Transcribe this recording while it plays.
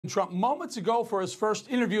Trump moments ago for his first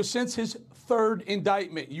interview since his third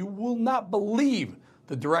indictment. You will not believe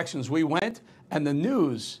the directions we went and the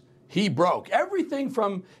news he broke. Everything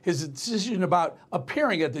from his decision about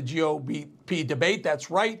appearing at the GOP debate. That's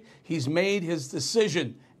right, he's made his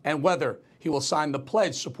decision, and whether he will sign the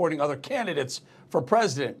pledge supporting other candidates for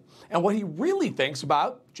president, and what he really thinks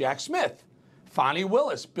about Jack Smith, Fani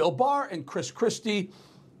Willis, Bill Barr, and Chris Christie.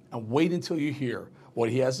 And wait until you hear what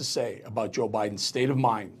he has to say about Joe Biden's state of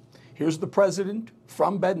mind. Here's the president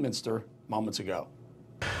from Bedminster moments ago.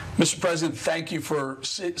 Mr. President, thank you for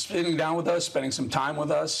sitting down with us, spending some time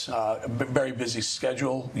with us. A very busy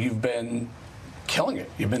schedule. You've been killing it.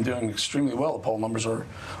 You've been doing extremely well. The poll numbers are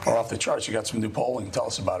off the charts. You got some new polling. Tell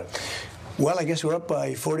us about it. Well, I guess we're up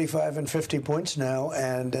by 45 and 50 points now,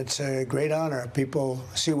 and it's a great honor. People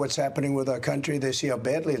see what's happening with our country. They see how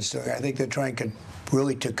badly it's doing. I think they're trying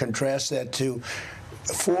really to contrast that to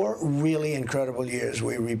 4 really incredible years.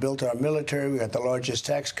 We rebuilt our military. We got the largest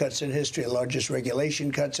tax cuts in history, the largest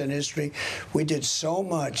regulation cuts in history. We did so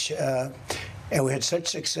much. And we had such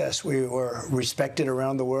success. We were respected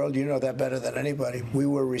around the world. You know that better than anybody. We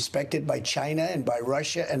were respected by China and by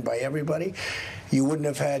Russia and by everybody. You wouldn't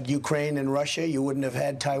have had Ukraine and Russia. You wouldn't have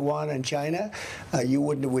had Taiwan and China. You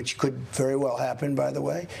wouldn't, which could very well happen, by the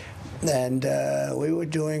way. And we were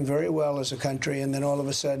doing very well as a country. And then all of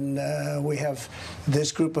a sudden, we have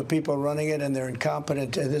this group of people running it, and they're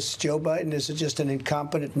incompetent. This Joe Biden is just an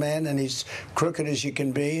incompetent man, and he's crooked as you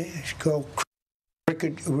can be.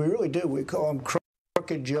 We really do. We call him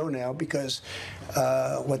Crooked Joe now because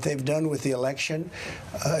what they've done with the election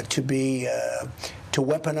to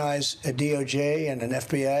weaponize a DOJ and an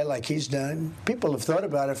FBI like he's done. People have thought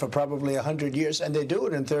about it for probably 100 years, and they do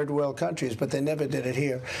it in third world countries, but they never did it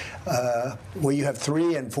here, where you have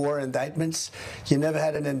 3 and 4 indictments. You never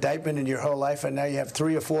had an indictment in your whole life, and now you have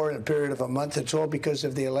 3 or 4 in a period of a month. It's all because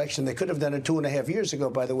of the election. They could have done it 2.5 years ago,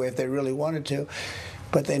 by the way, if they really wanted to.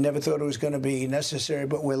 But they never thought it was going to be necessary.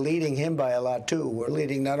 But we're leading him by a lot, too. We're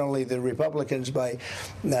leading not only the Republicans by,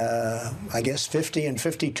 I guess, 50 and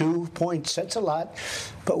 52 points. That's a lot.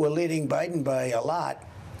 But we're leading Biden by a lot.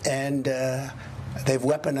 And they've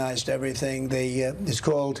weaponized everything. It's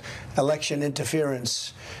called election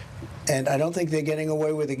interference. And I don't think they're getting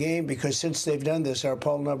away with the game, because since they've done this, our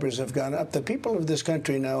poll numbers have gone up. The people of this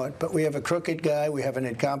country know it, but we have a crooked guy. We have an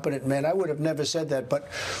incompetent man. I would have never said that, but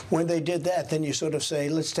when they did that, then you sort of say,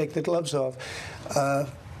 let's take the gloves off.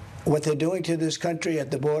 What they're doing to this country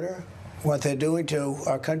at the border, what they're doing to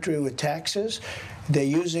our country with taxes, they're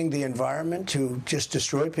using the environment to just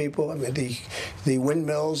destroy people. I mean, the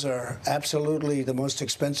windmills are absolutely the most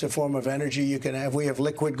expensive form of energy you can have. We have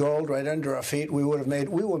liquid gold right under our feet. We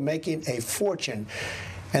were making a fortune.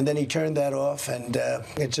 And then he turned that off, and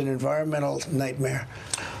it's an environmental nightmare.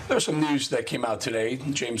 There's some news that came out today.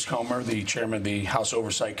 James Comer, the chairman of the House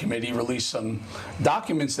Oversight Committee, released some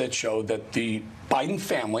documents that showed that the Biden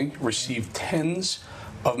family received tens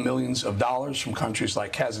of millions of dollars from countries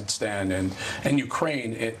like Kazakhstan and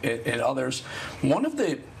Ukraine and others. One of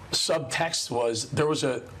the subtexts was there was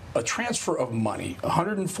a transfer of money,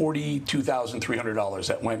 $142,300,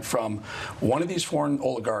 that went from one of these foreign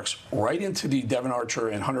oligarchs right into the Devon Archer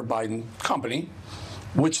and Hunter Biden company,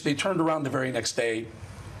 which they turned around the very next day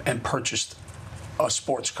and purchased a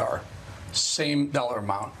sports car, same dollar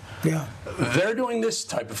amount. Yeah, they're doing this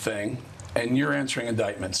type of thing, and you're answering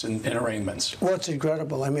indictments and arraignments. Well, it's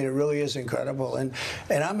incredible. I mean, it really is incredible. And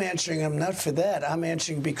I'm answering them not for that. I'm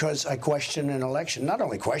answering because I question an election. Not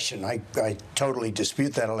only question, I totally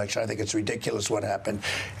dispute that election. I think it's ridiculous what happened,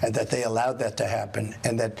 and that they allowed that to happen,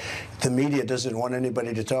 and that the media doesn't want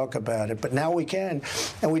anybody to talk about it. But now we can.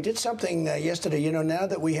 And we did something yesterday. You know, now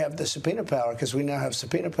that we have the subpoena power, because we now have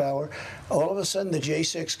subpoena power, all of a sudden the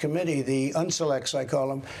J6 committee, the unselects, I call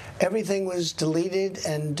them, everything was deleted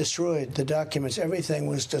and destroyed. The documents, everything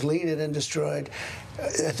was deleted and destroyed.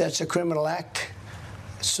 That's a criminal act.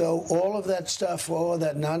 So all of that stuff, all of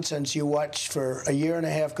that nonsense you watched for a year and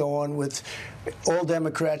a half go on with all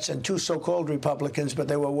Democrats and 2 so-called Republicans, but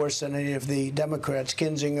they were worse than any of the Democrats,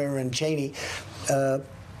 Kinzinger and Cheney.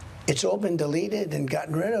 It's all been deleted and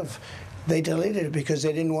gotten rid of. They deleted it because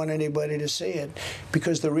they didn't want anybody to see it,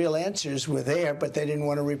 because the real answers were there, but they didn't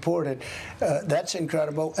want to report it. That's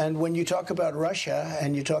incredible. And when you talk about Russia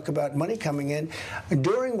and you talk about money coming in,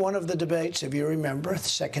 during one of the debates, if you remember, the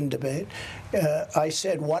second debate, I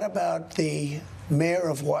said, what about the mayor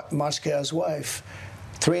of Moscow's wife?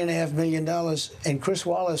 $3.5 million, and Chris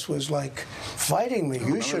Wallace was like fighting me.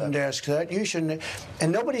 You shouldn't ask that. You shouldn't.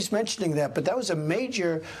 And nobody's mentioning that, but that was a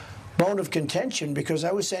major bone of contention, because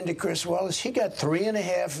I was saying to Chris Wallace, he got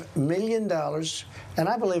 $3.5 million, and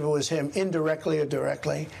I believe it was him, indirectly or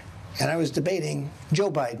directly, and I was debating Joe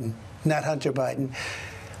Biden, not Hunter Biden.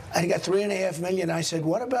 I got $3.5 million. I said,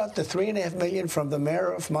 what about the $3.5 million from the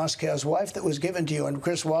mayor of Moscow's wife that was given to you? And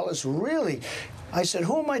Chris Wallace, really? I said,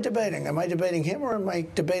 who am I debating? Am I debating him or am I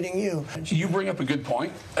debating you? You bring up a good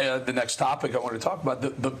point. The next topic I want to talk about,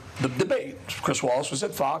 the debate. Chris Wallace was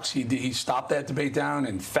at Fox. He stopped that debate down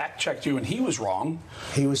and fact-checked you, and he was wrong.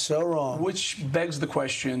 He was so wrong. Which begs the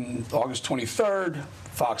question, August 23rd,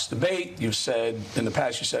 Fox debate. You've said, in the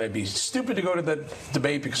past, you said I'd be stupid to go to the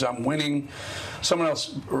debate because I'm winning. Someone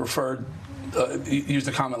else used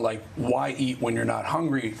a comment like, why eat when you're not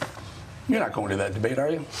hungry? You're not going to that debate, are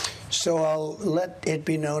you? So I'll let it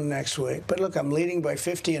be known next week. But look, I'm leading by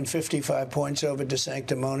 50 and 55 points over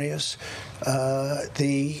DeSanctimonious.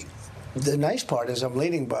 The nice part is I'm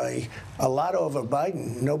leading by a lot over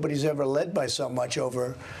Biden. Nobody's ever led by so much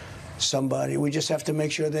over somebody. We just have to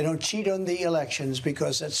make sure they don't cheat on the elections,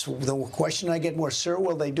 because that's the question I get more. Sir,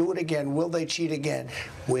 will they do it again? Will they cheat again?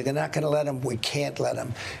 We're not going to let them. We can't let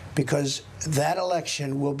them, because that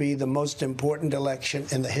election will be the most important election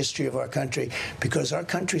in the history of our country, because our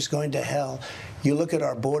country's going to hell. You look at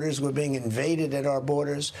our borders, we're being invaded at our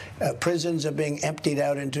borders. Prisons are being emptied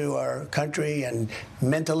out into our country, and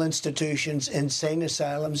mental institutions, insane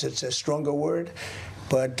asylums, it's a stronger word,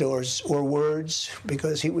 but or words,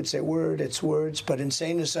 because he would say word, it's words, but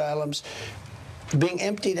insane asylums being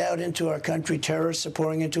emptied out into our country, terrorists are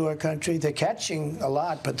pouring into our country. They're catching a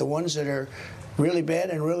lot, but the ones that are really bad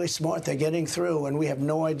and really smart, they're getting through, and we have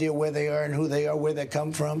no idea where they are and who they are, where they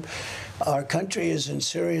come from. Our country is in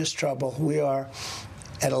serious trouble. We are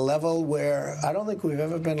at a level where I don't think we've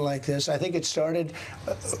ever been like this. I think it started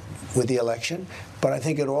with the election, but I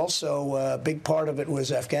think it also, a big part of it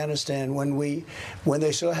was Afghanistan. When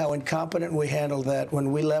they saw how incompetent we handled that,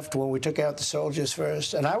 when we left, when we took out the soldiers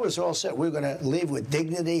first, and I was all set, we were going to leave with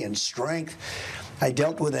dignity and strength. I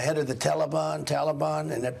dealt with the head of the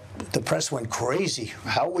Taliban, and the press went crazy.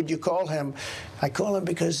 How would you call him? I call him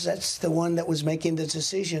because that's the one that was making the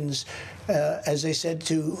decisions. As they said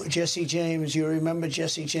to Jesse James, you remember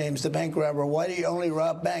Jesse James, the bank robber, why do you only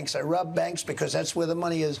rob banks? I rob banks because that's where the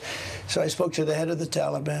money is. So I spoke to the head of the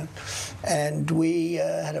Taliban, and we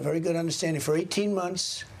had a very good understanding. For 18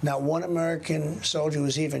 months, not one American soldier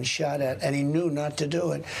was even shot at, and he knew not to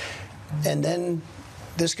do it. And then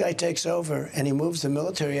this guy takes over, and he moves the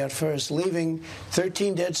military out first, leaving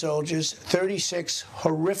 13 dead soldiers, 36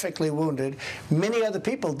 horrifically wounded, many other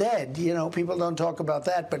people dead. You know, people don't talk about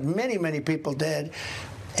that, but many, many people dead.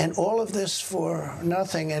 And all of this for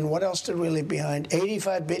nothing. And what else did we leave behind?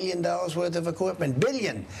 $85 billion worth of equipment.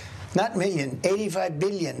 Billion, not million. $85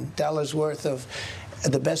 billion worth of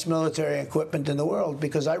the best military equipment in the world,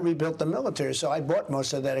 because I rebuilt the military. So I bought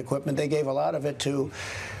most of that equipment. They gave a lot of it to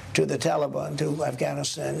the Taliban, to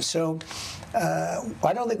Afghanistan. So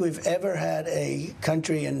I don't think we've ever had a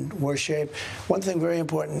country in worse shape. One thing very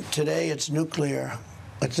important, today it's nuclear.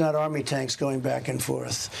 It's not army tanks going back and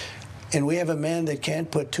forth. And we have a man that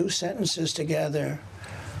can't put two sentences together,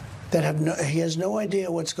 that he has no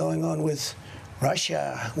idea what's going on with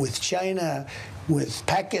Russia, with China, with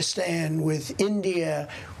Pakistan, with India,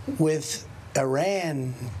 with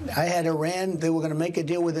Iran. I had Iran. They were going to make a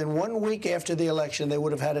deal within 1 week after the election. They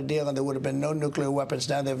would have had a deal, and there would have been no nuclear weapons.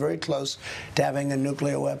 Now they're very close to having a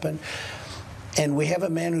nuclear weapon. And we have a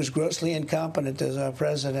man who's grossly incompetent as our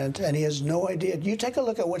president, and he has no idea. You take a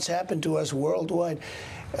look at what's happened to us worldwide.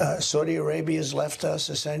 Saudi Arabia has left us,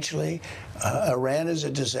 essentially. Iran is a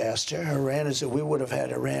disaster. We would have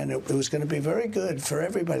had Iran. It was going to be very good for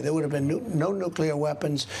everybody. There would have been no nuclear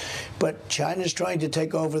weapons. But China's trying to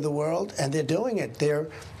take over the world, and they're doing it. They're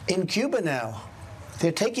in Cuba now.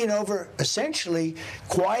 They're taking over, essentially,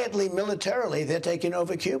 quietly, militarily, they're taking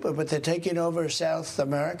over Cuba, but they're taking over South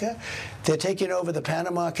America. They're taking over the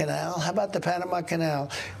Panama Canal. How about the Panama Canal?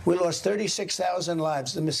 We lost 36,000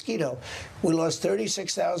 lives. The mosquito. We lost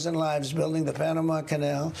 36,000 lives building the Panama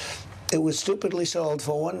Canal. It was stupidly sold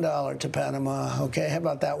for $1 to Panama. Okay, how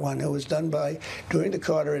about that one? It was done during the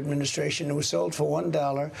Carter administration. It was sold for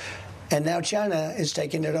 $1, and now China is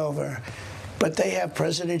taking it over. But they have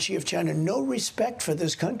President Xi of China no respect for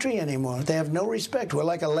this country anymore. They have no respect. We're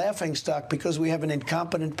like a laughingstock because we have an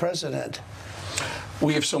incompetent president.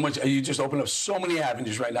 We have so much. You just opened up so many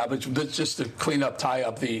avenues right now. But just to clean up, tie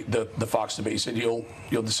up the Fox debate, you said you'll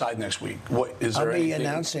decide next week. What is there? I'll be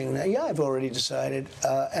announcing. Yeah, I've already decided,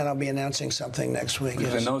 and I'll be announcing something next week.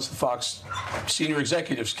 Because I noticed the Fox senior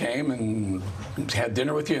executives came and had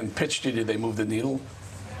dinner with you and pitched you. Did they move the needle?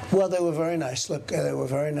 Well, they were very nice. Look, they were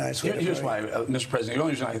very nice. Here's why, Mr. President. The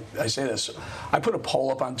only reason I say this, I put a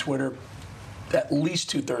poll up on Twitter. At least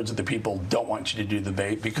 2/3 of the people don't want you to do the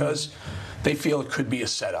debate because they feel it could be a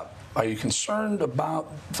setup. Are you concerned about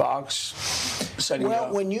Fox setting it up?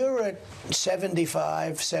 Well, when you're at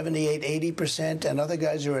 75, 78, 80%, and other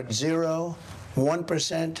guys are at 0,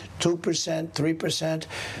 1%, 2%, 3%,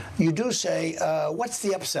 you do say, what's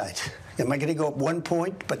the upside? Am I going to go up 1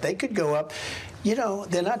 point? But they could go up. You know,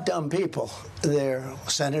 they're not dumb people. They're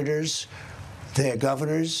senators. They're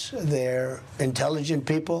governors. They're intelligent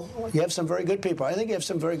people. You have some very good people. I think you have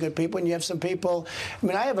some very good people, and you have some people. I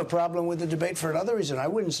mean, I have a problem with the debate for another reason. I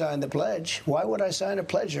wouldn't sign the pledge. Why would I sign a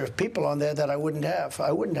pledge? There are people on there that I wouldn't have.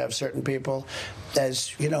 I wouldn't have certain people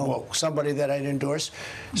as, you know, somebody that I'd endorse.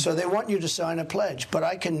 So they want you to sign a pledge. But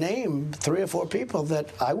I can name 3 or 4 people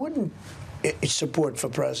that I wouldn't support for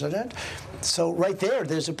president. So right there,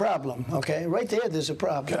 there's a problem, okay? Right there, there's a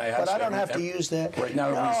problem. But I don't have to use that. Right now,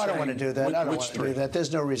 no, I don't want to do that. I don't want to do that.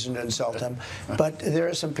 There's no reason to insult them. But there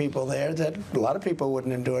are some people there that a lot of people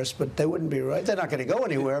wouldn't endorse, but they wouldn't be right. They're not going to go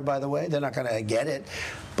anywhere, by the way. They're not going to get it.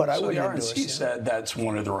 But I wouldn't endorse it. So the RNC said that's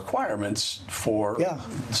one of the requirements for,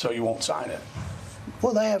 so you won't sign it.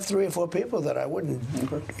 Well, they have 3 or 4 people that I wouldn't,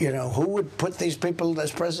 you know, who would put these people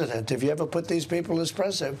as president? If you ever put these people as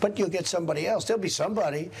president, but you'll get somebody else. There'll be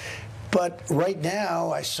somebody. But right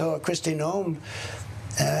now, I saw Kristi Noem,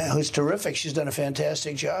 who's terrific. She's done a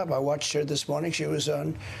fantastic job. I watched her this morning. She was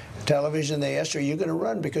on television. They asked her, are you going to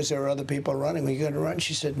run? Because there are other people running. Are you going to run?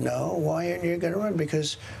 She said, no. Why aren't you going to run?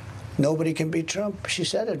 Because nobody can beat Trump. She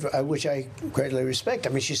said it, which I greatly respect. I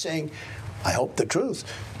mean, she's saying, I hope the truth.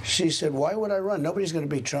 She said, why would I run? Nobody's going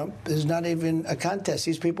to beat Trump. There's not even a contest.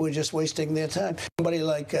 These people are just wasting their time. Somebody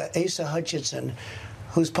like Asa Hutchinson,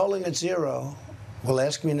 who's polling at 0, will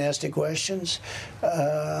ask me nasty questions.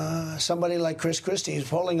 Somebody like Chris Christie is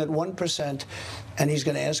polling at 1%, and he's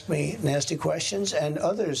going to ask me nasty questions, and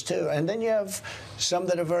others too. And then you have some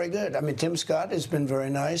that are very good. I mean, Tim Scott has been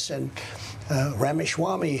very nice, and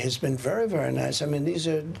Ramaswamy has been very, very nice. I mean, these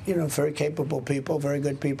are, you know, very capable people, very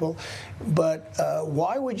good people. But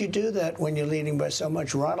why would you do that when you're leading by so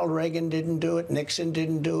much? Ronald Reagan didn't do it. Nixon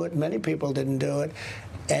didn't do it. Many people didn't do it.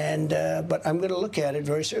 And but I'm going to look at it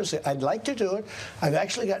very seriously. I'd like to do it. I've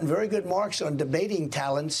actually gotten very good marks on debating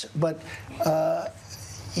talents, but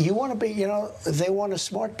you want to be, you know, they want a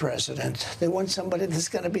smart president. They want somebody that's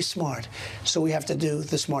going to be smart. So we have to do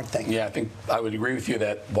the smart thing. Yeah, I think I would agree with you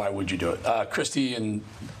that why would you do it? Christie and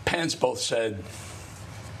Pence both said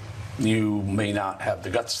you may not have the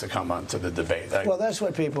guts to come onto the debate. Well, that's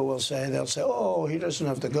what people will say. They'll say, oh, he doesn't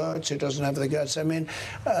have the guts. He doesn't have the guts. I mean,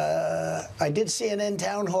 I did CNN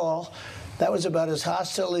town hall. That was about as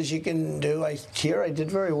hostile as you can do. I did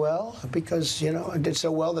very well because, you know, I did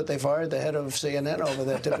so well that they fired the head of CNN over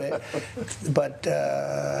that debate. But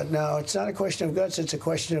no, it's not a question of guts. It's a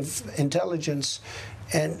question of intelligence.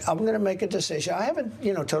 And I'm going to make a decision. I haven't,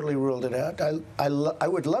 you know, totally ruled it out. I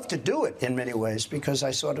would love to do it in many ways because I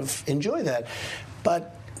sort of enjoy that.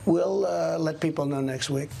 But we'll let people know next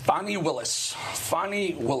week. Fani Willis,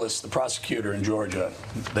 the prosecutor in Georgia,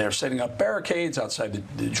 they're setting up barricades outside the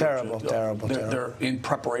Georgia. Terrible. They're in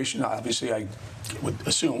preparation, obviously, I would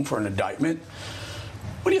assume, for an indictment.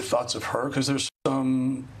 What are your thoughts of her? Because there's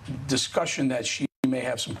some discussion that she may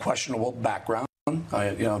have some questionable background.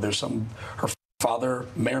 You know, there's some, her father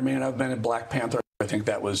may or may not have been in Black Panther. I think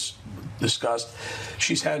that was discussed.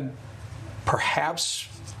 She's had perhaps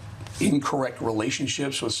incorrect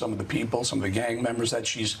relationships with some of the people, some of the gang members that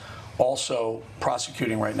she's also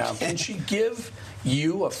prosecuting right now. Can she give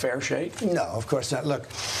you a fair shake? No, of course not. Look,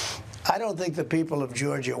 I don't think the people of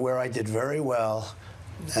Georgia, where I did very well,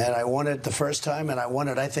 and I won it the first time, and I won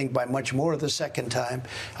it, I think, by much more the second time.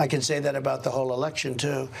 I can say that about the whole election,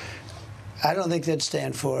 too. I don't think they'd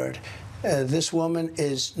stand for it. This woman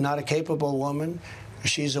is not a capable woman.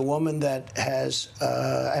 She's a woman that has,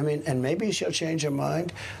 I mean, and maybe she'll change her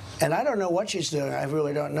mind. And I don't know what she's doing. I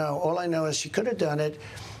really don't know. All I know is she could have done it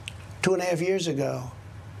 2.5 years ago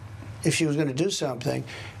if she was going to do something.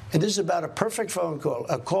 And this is about a perfect phone call,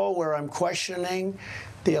 a call where I'm questioning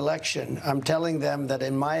the election. I'm telling them that,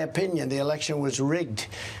 in my opinion, the election was rigged.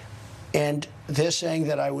 And they're saying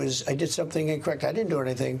that I did something incorrect. I didn't do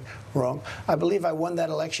anything wrong. I believe I won that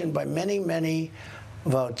election by many, many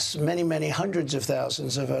votes, many, many hundreds of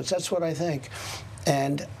thousands of votes. That's what I think.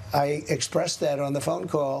 And I expressed that on the phone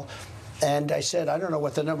call. And I said, I don't know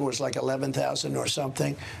what the number was, like 11,000 or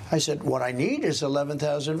something. I said, what I need is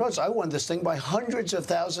 11,000 votes. I won this thing by hundreds of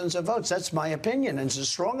thousands of votes. That's my opinion, and it's a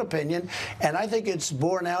strong opinion. And I think it's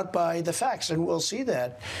borne out by the facts, and we'll see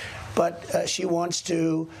that. But she wants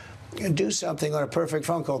to do something on a perfect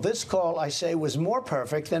phone call. This call, I say, was more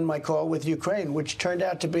perfect than my call with Ukraine, which turned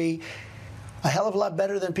out to be a hell of a lot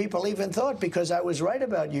better than people even thought, because I was right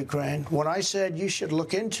about Ukraine. When I said you should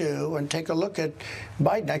look into and take a look at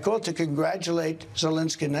Biden, I called to congratulate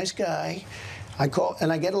Zelensky, nice guy. I call,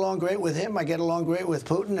 and I get along great with him. I get along great with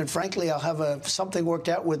Putin. And frankly, I'll have something worked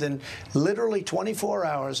out within literally 24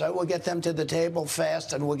 hours. I will get them to the table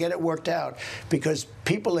fast, and we'll get it worked out, because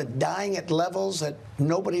people are dying at levels that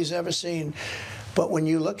nobody's ever seen. But when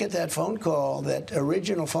you look at that phone call, that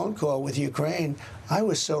original phone call with Ukraine, I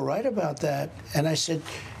was so right about that. And I said,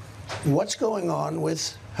 what's going on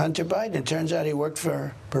with Hunter Biden? It turns out he worked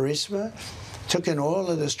for Burisma, took in all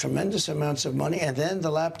of this tremendous amounts of money, and then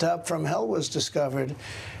the laptop from hell was discovered.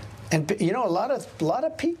 And you know, a lot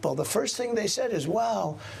of people, the first thing they said is,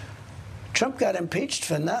 wow, Trump got impeached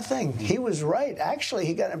for nothing. He was right. Actually,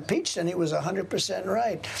 he got impeached and he was 100%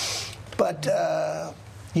 right. But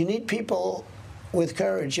you need people with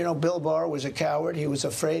courage. You know, Bill Barr was a coward. He was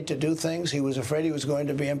afraid to do things. He was afraid he was going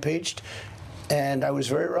to be impeached. And I was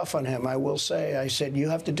very rough on him, I will say. I said, you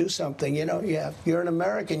have to do something. You know, you're an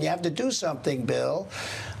American. You have to do something, Bill.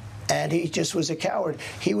 And he just was a coward.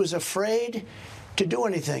 He was afraid to do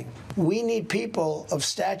anything. We need people of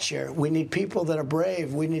stature. We need people that are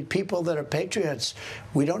brave. We need people that are patriots.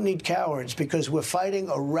 We don't need cowards, because we're fighting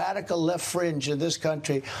a radical left fringe in this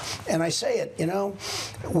country. And I say it, you know,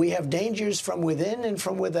 we have dangers from within and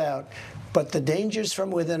from without. But the dangers from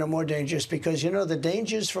within are more dangerous, because, you know, the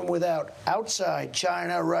dangers from without, outside,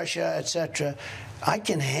 China, Russia, etc., I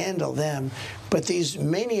can handle them. But these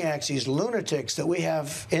maniacs, these lunatics that we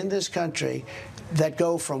have in this country that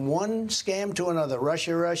go from one scam to another,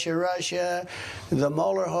 Russia, Russia, Russia, the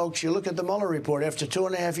Mueller hoax. You look at the Mueller report. After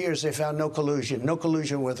 2.5 years, they found no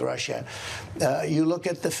collusion with Russia. You look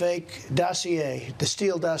at the fake dossier, the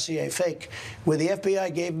Steele dossier, fake, where the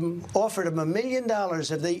FBI offered him $1 million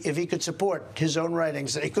if he could support his own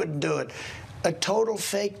writings. They couldn't do it. A total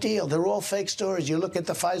fake deal. They're all fake stories. You look at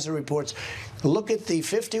the Pfizer reports. Look at the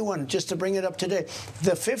 51, just to bring it up to date,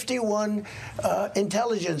 the 51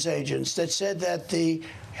 intelligence agents that said that the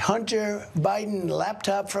Hunter Biden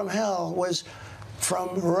laptop from hell was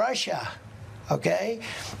from Russia, okay?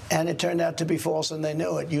 And it turned out to be false, and they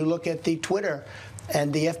knew it. You look at the Twitter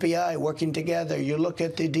and the FBI working together. You look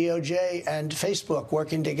at the DOJ and Facebook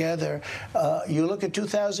working together. You look at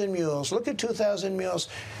 2,000 Mules. Look at 2,000 Mules.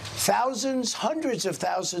 Thousands, hundreds of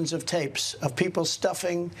thousands of tapes of people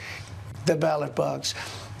stuffing the ballot box.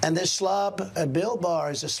 And this slob, Bill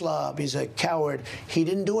Barr, is a slob. He's a coward. He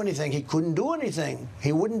didn't do anything. He couldn't do anything.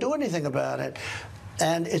 He wouldn't do anything about it.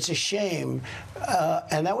 And it's a shame.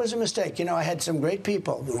 And that was a mistake. You know, I had some great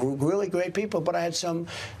people, really great people, but I had some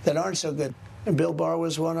that aren't so good. And Bill Barr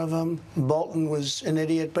was one of them. Bolton was an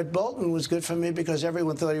idiot. But Bolton was good for me because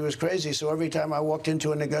everyone thought he was crazy. So every time I walked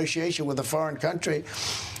into a negotiation with a foreign country,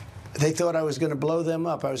 they thought I was going to blow them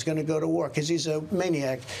up. I was going to go to war, because he's a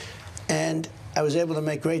maniac. And I was able to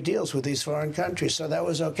make great deals with these foreign countries, so that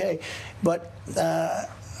was okay. But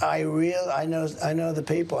I know the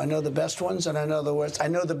people. I know the best ones, and I know the worst. I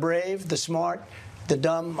know the brave, the smart, the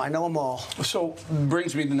dumb. I know them all. So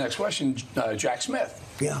brings me to the next question, Jack Smith.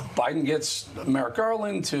 Yeah. Biden gets Merrick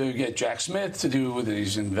Garland to get Jack Smith to do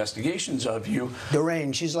these investigations of you.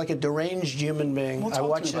 Deranged. He's like a deranged human being. Well, I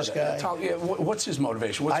watch this guy. What's his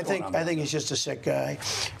motivation? What's going on? I think he's just a sick guy.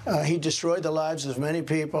 He destroyed the lives of many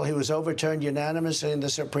people. He was overturned unanimously in the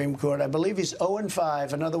Supreme Court. I believe he's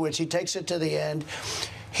 0-5. In other words, he takes it to the end.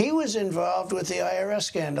 He was involved with the IRS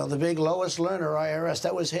scandal, the big Lois Lerner IRS.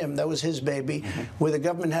 That was him. That was his baby, where the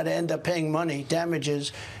government had to end up paying money,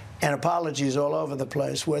 damages, and apologies all over the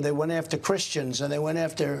place, where they went after Christians and they went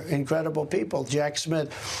after incredible people. Jack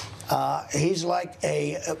Smith, he's like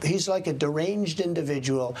a deranged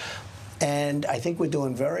individual. And I think we're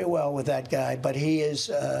doing very well with that guy. But he's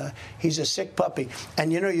a sick puppy.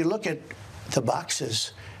 And, you know, you look at the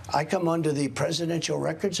boxes. I come under the Presidential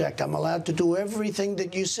Records Act. I'm allowed to do everything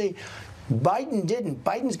that you see. Biden didn't.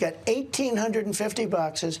 Biden's got 1,850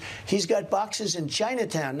 boxes. He's got boxes in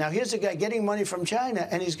Chinatown. Now, here's a guy getting money from China,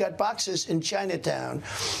 and he's got boxes in Chinatown.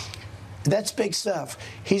 That's big stuff.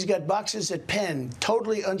 He's got boxes at Penn,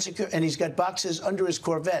 totally unsecure, and he's got boxes under his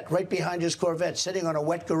Corvette, right behind his Corvette, sitting on a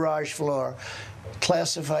wet garage floor,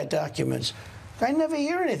 classified documents. I never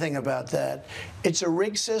hear anything about that. It's a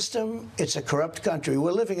rigged system. It's a corrupt country.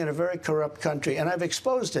 We're living in a very corrupt country, and I've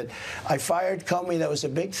exposed it. I fired Comey. That was a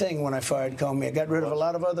big thing when I fired Comey. I got rid of a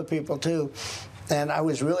lot of other people, too. And I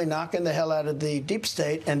was really knocking the hell out of the deep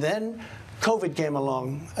state. And then COVID came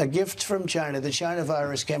along, a gift from China. The China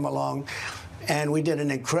virus came along. And we did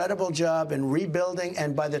an incredible job in rebuilding.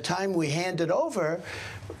 And by the time we handed over,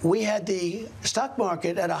 we had the stock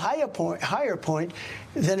market at a higher point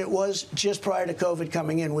than it was just prior to COVID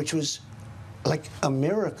coming in, which was like a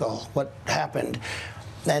miracle what happened.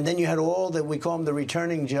 And then you had all that we call them the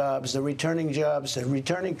returning jobs, the returning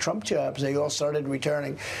Trump jobs. They all started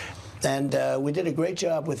returning. And we did a great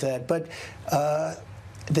job with that. But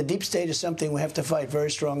the deep state is something we have to fight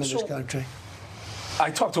very strong in this country. I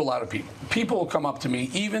talk to a lot of people. People will come up to me,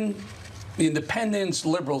 even the independents,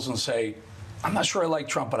 liberals, and say, I'm not sure I like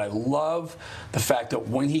Trump, but I love the fact that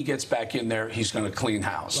when he gets back in there, he's going to clean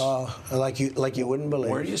house. Like you wouldn't believe.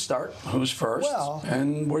 Where do you start? Who's first? Well,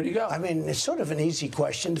 and where do you go? I mean, it's sort of an easy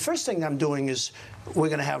question. The first thing I'm doing is we're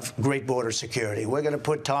going to have great border security. We're going to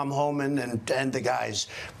put Tom Homan and the guys.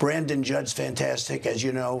 Brandon Judd's fantastic, as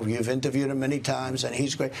you know. You've interviewed him many times, and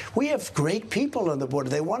he's great. We have great people on the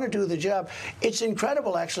border. They want to do the job. It's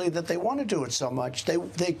incredible, actually, that they want to do it so much.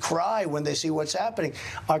 They cry when they see what's happening.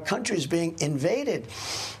 Our country is being invaded.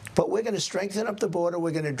 But we're going to strengthen up the border.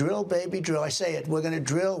 We're going to drill, baby, drill. I say it. We're going to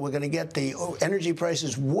drill. We're going to get the energy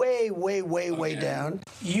prices way down.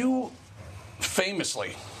 You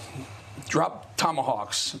famously dropped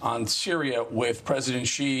tomahawks on Syria with President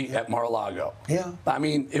Xi at Mar-a-Lago. Yeah. I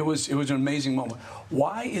mean, it was an amazing moment.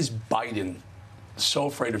 Why is Biden so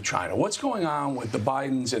afraid of China? What's going on with the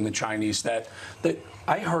Bidens and the Chinese that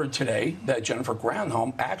I heard today that Jennifer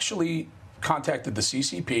Granholm actually contacted the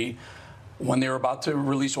CCP when they were about to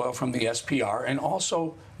release oil from the SPR, and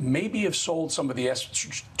also maybe have sold some of the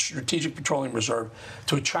Strategic Petroleum Reserve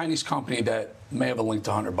to a Chinese company that may have a link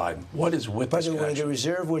to Hunter Biden. What is with this connection? By the way, the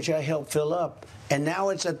reserve, which I helped fill up, and now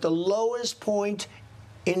it's at the lowest point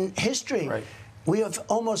in history. Right. We have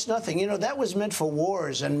almost nothing. You know, that was meant for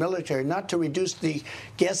wars and military, not to reduce the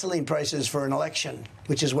gasoline prices for an election,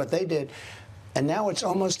 which is what they did. And now it's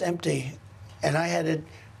almost empty. And I had it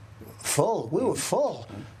full. We were full.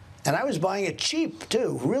 And I was buying it cheap,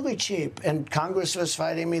 too, really cheap. And Congress was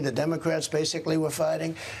fighting me. The Democrats basically were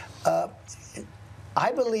fighting.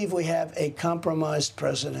 I believe we have a compromised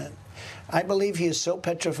president. I believe he is so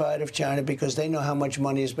petrified of China because they know how much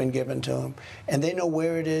money has been given to him. And they know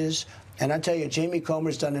where it is. And I tell you, Jamie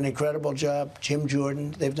Comer's done an incredible job. Jim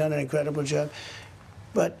Jordan, they've done an incredible job.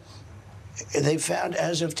 But they found,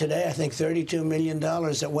 as of today, I think $32 million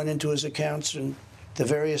that went into his accounts and the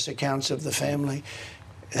various accounts of the family.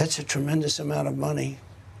 That's a tremendous amount of money.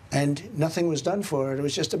 And nothing was done for it. It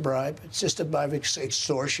was just a bribe. It's just a bribe,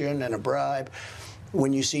 extortion and a bribe.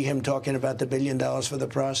 When you see him talking about the $1 billion for the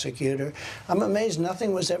prosecutor, I'm amazed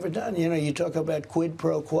nothing was ever done. You know, you talk about quid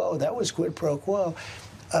pro quo. That was quid pro quo.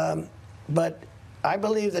 But I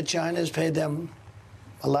believe that China has paid them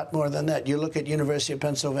a lot more than that. You look at University of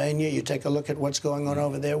Pennsylvania, you take a look at what's going on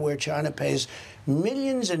over there, where China pays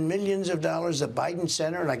millions and millions of dollars. The Biden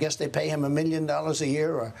Center, and I guess they pay him $1 million a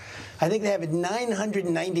year, or I think they have it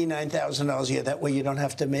 $999,000 a year. That way you don't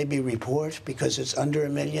have to maybe report because it's under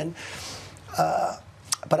 $1 million.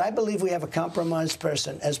 But I believe we have a compromised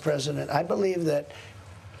person as president. I believe that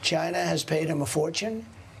China has paid him a fortune.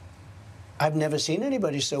 I've never seen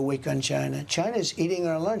anybody so weak on China. China's eating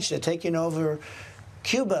our lunch. They're taking over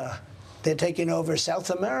Cuba. They're taking over South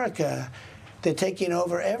America. They're taking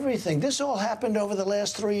over everything. This all happened over the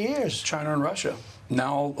last 3 years. China and Russia.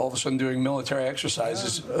 Now, all of a sudden, doing military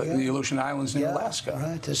exercises in the Aleutian Islands near Alaska.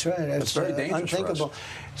 Right, that's right. That's very dangerous unthinkable. for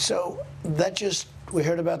us. So that we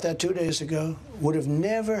heard about that 2 days ago, would have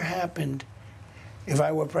never happened if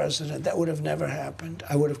I were president. That would have never happened.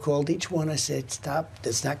 I would have called each one. I said, stop,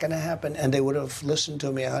 that's not going to happen. And they would have listened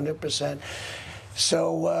to me 100%.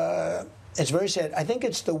 So it's very sad. I think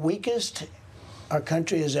it's the weakest our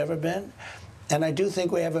country has ever been. And I do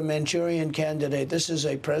think we have a Manchurian candidate. This is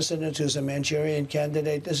a president who's a Manchurian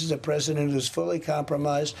candidate. This is a president who's fully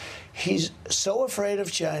compromised. He's so afraid of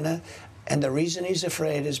China. And the reason he's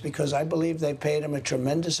afraid is because I believe they paid him a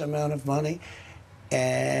tremendous amount of money.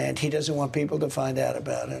 And he doesn't want people to find out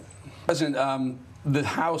about it. President, the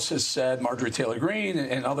House has said, Marjorie Taylor Greene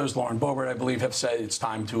and others, Lauren Boebert, I believe, have said it's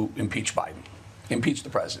time to impeach Biden, impeach the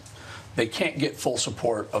president. They can't get full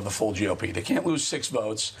support of the full GOP. They can't lose 6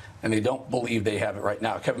 votes, and they don't believe they have it right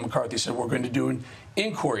now. Kevin McCarthy said we're going to do an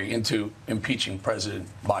inquiry into impeaching President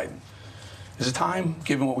Biden. Is it time,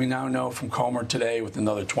 given what we now know from Comer today, with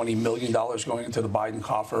another $20 million going into the Biden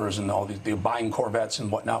coffers and all they're buying Corvettes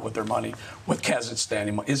and whatnot with their money, with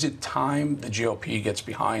Kazakhstan money, is it time the GOP gets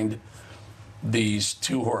behind these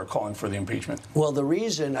two who are calling for the impeachment? Well, the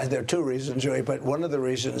reason, there are 2 reasons, really, but one of the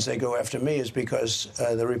reasons they go after me is because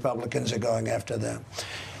the Republicans are going after them.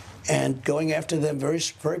 And going after them very,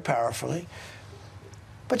 very powerfully.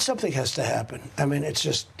 But something has to happen. I mean, it's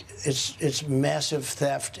just, it's massive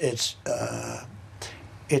theft. It's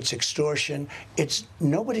extortion.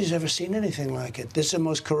 Nobody's ever seen anything like it. This is the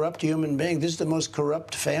most corrupt human being. This is the most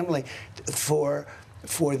corrupt family. For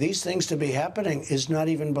these things to be happening is not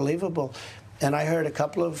even believable. And I heard a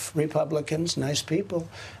couple of Republicans, nice people,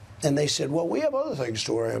 and they said, well, we have other things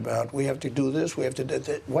to worry about. We have to do this. We have to do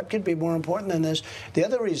that. What could be more important than this? The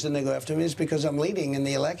other reason they go after me is because I'm leading in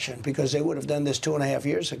the election, because they would have done this 2.5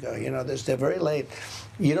 years ago. You know, they're very late.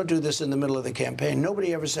 You don't do this in the middle of the campaign.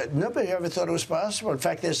 Nobody ever thought it was possible. In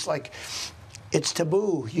fact, it's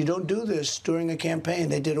taboo. You don't do this during a campaign.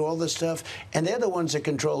 They did all this stuff. And they're the ones that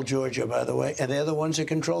control Georgia, by the way. And they're the ones that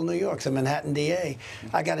control New York, the Manhattan DA.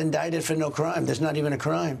 I got indicted for no crime. There's not even a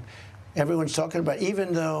crime. Everyone's talking about,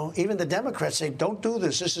 even the Democrats say, don't do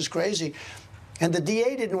this. This is crazy. And the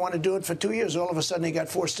DA didn't want to do it for 2 years. All of a sudden, he got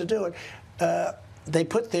forced to do it. They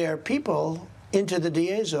put their people into the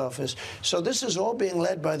DA's office. So this is all being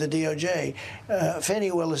led by the DOJ.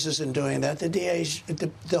 Fani Willis isn't doing that.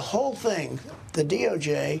 The whole thing, the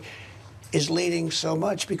DOJ is leading so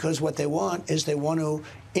much because what they want is they want to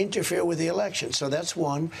interfere with the election. So that's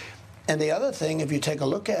one. And the other thing, if you take a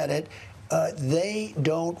look at it, they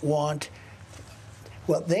don't want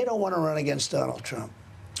to run against Donald Trump.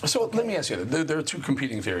 So let me ask you, there are two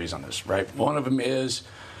competing theories on this, right? One of them is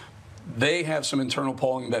they have some internal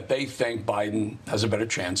polling that they think Biden has a better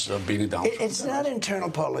chance of beating Donald Trump. It's not internal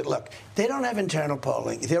polling. Look, they don't have internal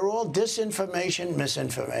polling. They're all disinformation,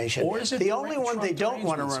 misinformation. Or is it the only one they don't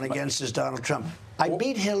want to run against is Donald Trump. I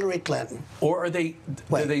beat Hillary Clinton. Or do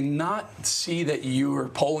they not see that you're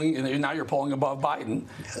polling, and now you're polling above Biden?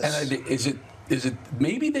 Yes. And is it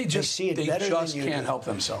maybe they just can't help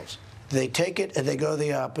themselves? They take it and they go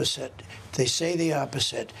the opposite. They say the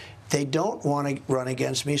opposite. They don't want to run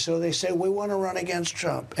against me, so they say, we want to run against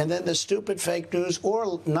Trump. And then the stupid fake news,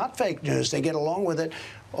 or not fake news, they get along with it.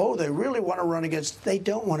 Oh, they really want to run against, they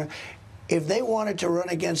don't want to. If they wanted to run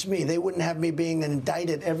against me, they wouldn't have me being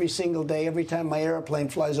indicted every single day, every time my airplane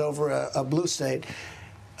flies over a blue state.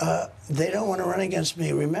 They don't want to run against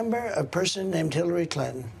me. Remember a person named Hillary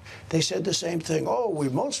Clinton? They said the same thing. Oh, we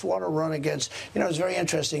most want to run against, it's very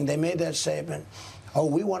interesting. They made that statement. Oh,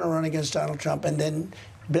 we want to run against Donald Trump. And then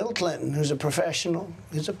Bill Clinton, who's a professional,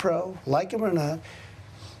 he's a pro, like him or not,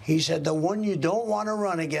 he said, the one you don't want to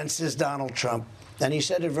run against is Donald Trump. And he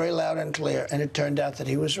said it very loud and clear, and it turned out that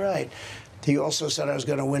he was right. He also said I was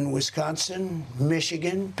going to win Wisconsin,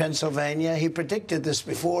 Michigan, Pennsylvania. He predicted this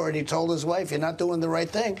before, and he told his wife, you're not doing the right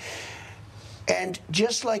thing. And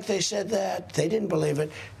just like they said that, they didn't believe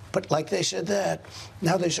it, but like they said that,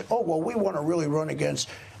 now they said, oh, well, we want to really run against.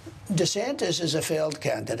 DeSantis is a failed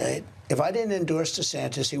candidate. If I didn't endorse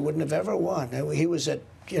DeSantis, he wouldn't have ever won. He was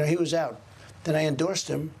he was out. Then I endorsed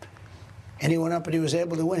him, and he went up and he was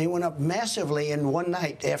able to win. He went up massively in one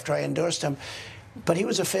night after I endorsed him. But he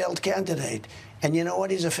was a failed candidate. And you know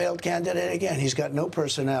what? He's a failed candidate again. He's got no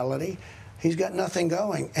personality. He's got nothing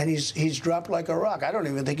going. And he's dropped like a rock. I don't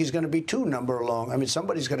even think he's going to be 2 number along. I mean,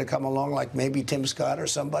 somebody's going to come along like maybe Tim Scott or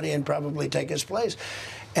somebody and probably take his place.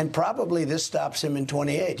 And probably this stops him in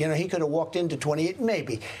 28. He could have walked into 28,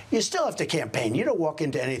 maybe. You still have to campaign. You don't walk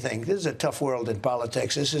into anything. This is a tough world in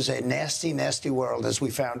politics. This is a nasty, nasty world, as we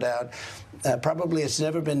found out. Probably it's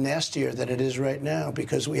never been nastier than it is right now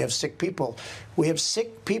because we have sick people. We have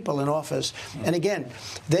sick people in office. And again,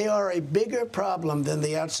 they are a bigger problem than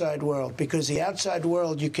the outside world because the outside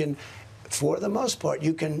world you can, for the most part,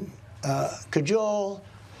 you can cajole,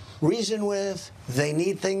 reason with. They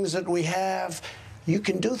need things that we have. You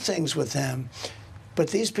can do things with them. But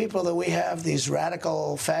these people that we have, these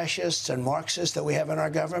radical fascists and Marxists that we have in our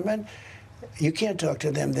government, you can't talk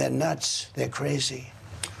to them. They're nuts. They're crazy.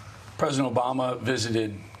 President Obama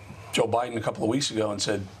visited Joe Biden a couple of weeks ago and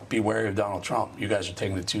said, be wary of Donald Trump. You guys are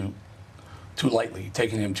taking it too lightly,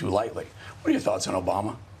 taking him too lightly. What are your thoughts on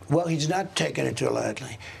Obama? Well, he's not taking it too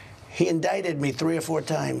lightly. He indicted me 3 or 4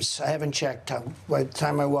 times. I haven't checked. By the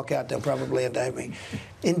time I walk out, they'll probably indict me.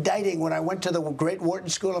 Indicting, when I went to the Great Wharton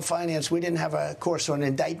School of Finance, we didn't have a course on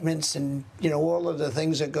indictments and, all of the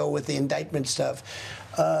things that go with the indictment stuff.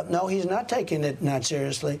 No, he's not taking it not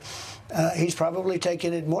seriously. He's probably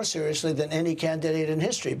taking it more seriously than any candidate in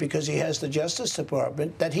history because he has the Justice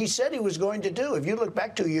Department that he said he was going to do. If you look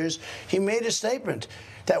back 2 years, he made a statement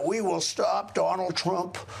that we will stop Donald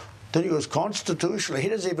Trump. Then he goes, constitutionally. He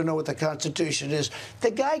doesn't even know what the Constitution is. The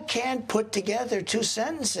guy can't put together 2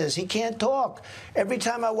 sentences. He can't talk. Every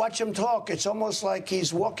time I watch him talk, it's almost like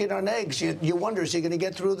he's walking on eggs. You wonder, is he going to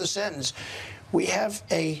get through the sentence? We have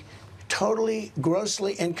a totally,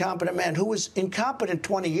 grossly incompetent man who was incompetent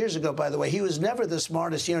 20 years ago, by the way. He was never the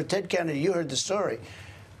smartest. Ted Kennedy, you heard the story.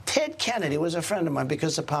 Ted Kennedy was a friend of mine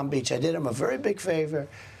because of Palm Beach. I did him a very big favor.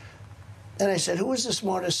 And I said, who was the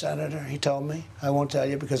smartest senator? He told me. I won't tell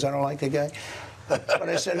you because I don't like the guy. But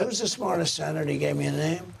I said, who's the smartest senator? He gave me a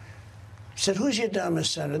name. He said, who's your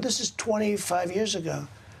dumbest senator? This is 25 years ago.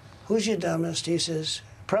 Who's your dumbest? He says,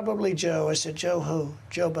 probably Joe. I said, Joe who?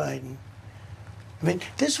 Joe Biden. I mean,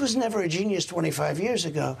 this was never a genius 25 years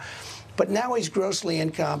ago. But now he's grossly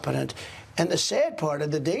incompetent. And the sad part,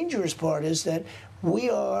 and the dangerous part, is that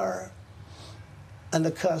we are on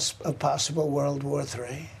the cusp of possible World War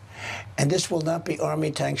III. And this will not be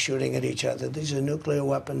Army tanks shooting at each other. These are nuclear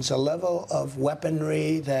weapons, a level of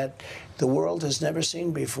weaponry that the world has never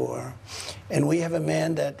seen before. And we have a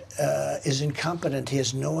man that is incompetent. He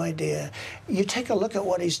has no idea. You take a look at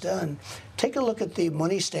what he's done. Take a look at the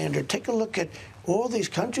money standard. Take a look at all these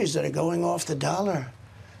countries that are going off the dollar.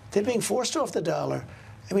 They're being forced off the dollar.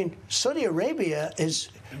 I mean, Saudi Arabia is,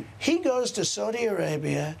 he goes to Saudi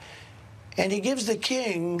Arabia and he gives the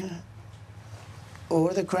king,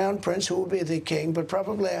 or the crown prince, who will be the king, but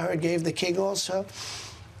probably I heard gave the king also,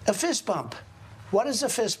 a fist bump. What is a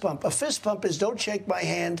fist bump? A fist bump is don't shake my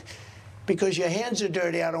hand because your hands are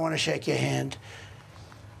dirty, I don't want to shake your hand.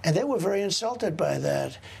 And they were very insulted by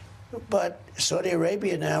that. But Saudi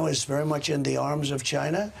Arabia now is very much in the arms of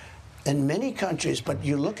China and many countries. But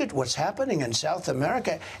you look at what's happening in South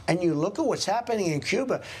America and you look at what's happening in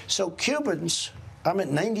Cuba. So Cubans, I'm at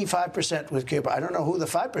 95% with Cuba. I don't know who the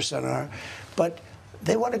 5% are, but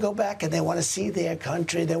they want to go back and they want to see their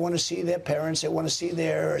country. They want to see their parents. They want to see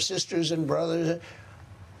their sisters and brothers.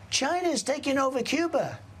 China is taking over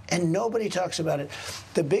Cuba, and nobody talks about it.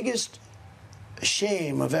 The biggest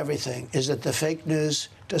shame of everything is that the fake news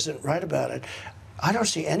doesn't write about it. I don't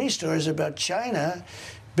see any stories about China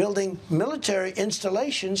building military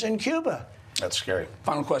installations in Cuba. That's scary.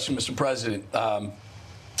 Final question, Mr. President.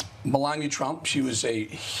 Melania Trump, she was a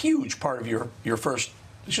huge part of your first.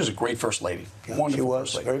 She was a great first lady. Yeah, wonderful she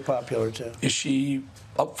was first lady. very popular too. Is she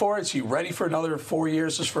up for it? Is she ready for another 4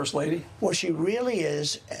 years as first lady? Well, she really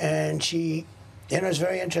is, and she, you know, it's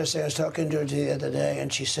very interesting. I was talking to her the other day,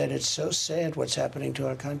 and she said it's so sad what's happening to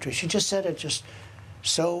our country. She just said it just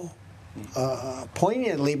so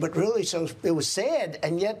poignantly, but really so. It was sad,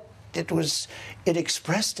 and yet it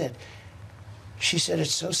expressed it. She said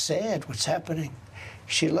it's so sad what's happening.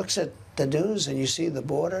 She looks at the news and you see the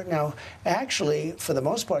border. Now, actually, for the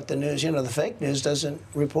most part, the news, you know, the fake news doesn't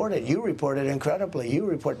report it. You report it incredibly.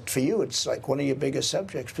 For you, it's like one of your biggest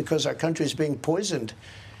subjects because our country is being poisoned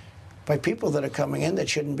by people that are coming in that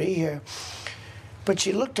shouldn't be here. But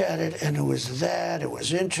she looked at it and it was that, it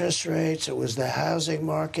was interest rates, it was the housing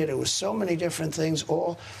market, it was so many different things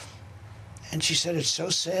all. And she said, it's so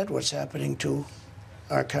sad what's happening to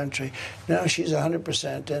our country. No, she's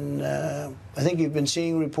 100%, and I think you've been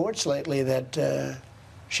seeing reports lately that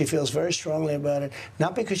she feels very strongly about it,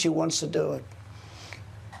 not because she wants to do it.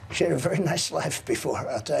 She had a very nice life before,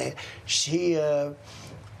 I'll tell you. She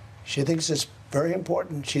thinks it's very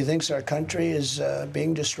important. She thinks our country is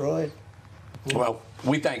being destroyed. Well,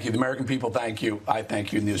 we thank you. The American people thank you. I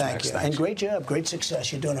thank you. Newsmax. Thank you. And great job, great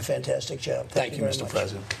success. You're doing a fantastic job. Thank you, Mr.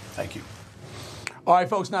 President. Thank you. All right,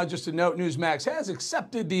 folks, now just a note, Newsmax has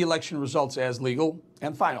accepted the election results as legal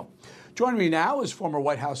and final. Joining me now is former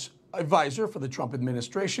White House advisor for the Trump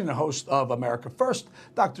administration and host of America First,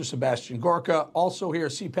 Dr. Sebastian Gorka. Also here,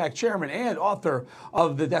 CPAC chairman and author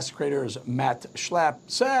of The Desecrators, Matt Schlapp.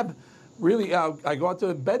 Seb, really, I go out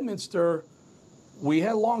to Bedminster. We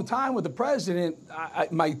had a long time with the president.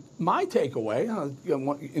 My takeaway,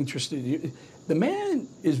 I'm interested, the man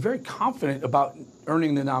is very confident about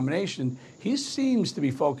earning the nomination. He seems to be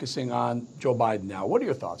focusing on Joe Biden now. What are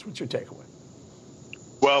your thoughts? What's your takeaway?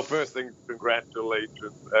 Well, first thing,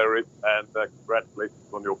 congratulations, Eric, and congratulations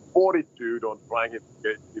on your fortitude on trying to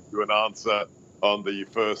give you an answer on the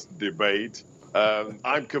first debate.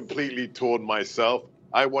 I'm completely torn myself.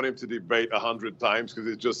 I want him to debate 100 times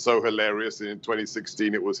because it's just so hilarious. In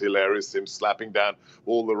 2016, it was hilarious, him slapping down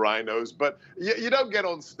all the rhinos. But you don't get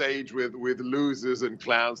on stage with losers and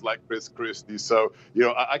clowns like Chris Christie. So, you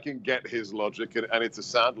know, I can get his logic, and it's a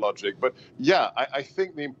sound logic. But, yeah, I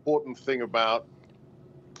think the important thing about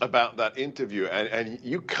that interview, and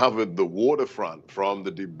you covered the waterfront from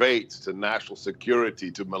the debates to national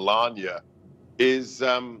security to Melania, is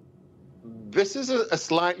this is a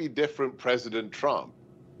slightly different President Trump.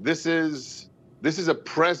 This is a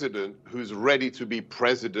president who's ready to be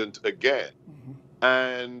president again. Mm-hmm.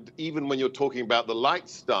 And even when you're talking about the light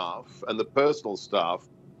stuff and the personal stuff,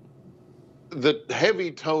 the heavy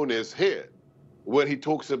tone is here when he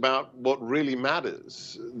talks about what really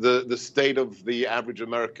matters, the state of the average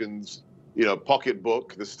American's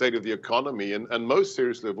pocketbook, the state of the economy, and most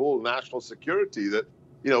seriously of all, national security. That,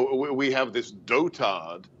 we have this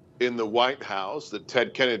dotard in the White House that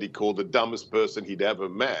Ted Kennedy called the dumbest person he'd ever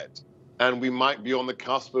met. And we might be on the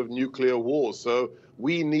cusp of nuclear war. So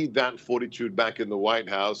we need that fortitude back in the White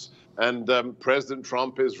House. And President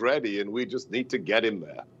Trump is ready, and we just need to get him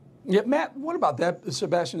there. Yeah, Matt, what about that?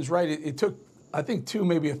 Sebastian's right. It took, I think, two,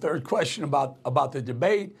 maybe a third question about the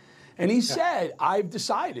debate. And he said, I've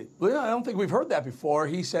decided. Well, I don't think we've heard that before.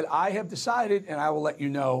 He said, I have decided, and I will let you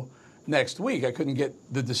know next week. I couldn't get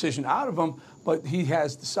the decision out of him, but he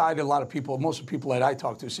has decided. A lot of people, most of the people that I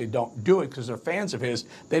talk to say don't do it because they're fans of his.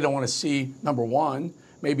 They don't want to see, number one,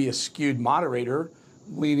 maybe a skewed moderator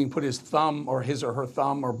put his thumb or his or her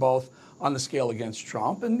thumb or both on the scale against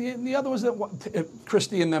Trump. And the other was that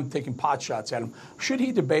Christie and them taking pot shots at him. Should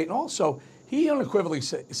he debate? And also, he unequivocally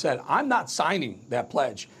said, I'm not signing that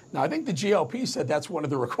pledge. Now, I think the GOP said that's one of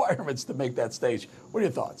the requirements to make that stage. What are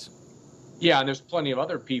your thoughts? Yeah, and there's plenty of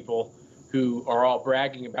other people who are all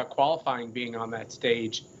bragging about qualifying being on that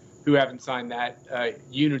stage who haven't signed that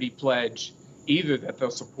unity pledge either, that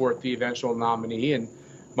they'll support the eventual nominee. And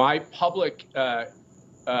my public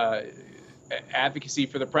advocacy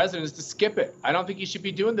for the president is to skip it. I don't think he should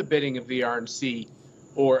be doing the bidding of the RNC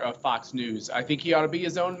or of Fox News. I think he ought to be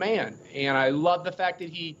his own man. And I love the fact that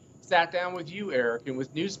he sat down with you, Eric, and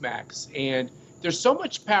with Newsmax. And there's so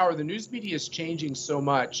much power. The news media is changing so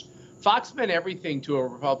much. Fox meant everything to a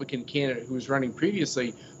Republican candidate who was running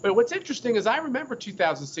previously. But what's interesting is I remember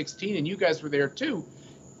 2016, and you guys were there too.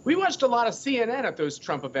 We watched a lot of CNN at those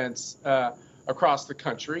Trump events across the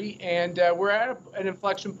country, and we're at an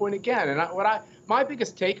inflection point again. And my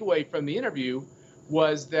biggest takeaway from the interview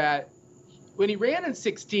was that when he ran in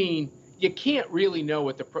 16, you can't really know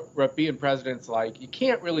what being president's like. You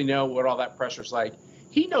can't really know what all that pressure's like.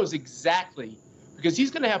 He knows exactly, because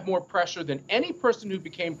he's going to have more pressure than any person who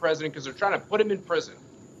became president because they're trying to put him in prison.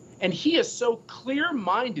 And he is so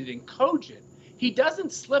clear-minded and cogent. He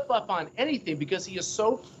doesn't slip up on anything because he is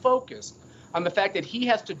so focused on the fact that he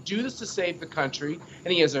has to do this to save the country,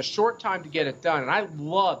 and he has a short time to get it done. And I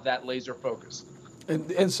love that laser focus.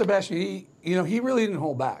 And Sebastian, he really didn't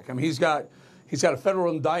hold back. I mean, he's got a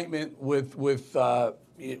federal indictment with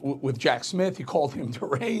Jack Smith. He called him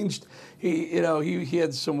deranged. He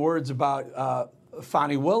had some words about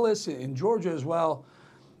Fani Willis in Georgia as well.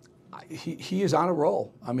 He is on a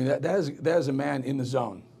roll. I mean, that is a man in the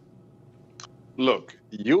zone. Look,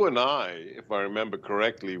 you and I, if I remember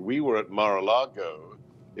correctly, we were at Mar-a-Lago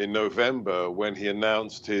in November when he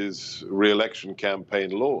announced his re-election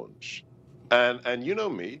campaign launch. And you know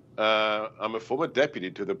me, I'm a former deputy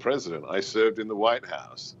to the president. I served in the White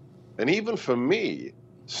House. And even for me,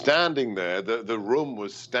 standing there, the room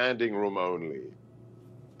was standing room only.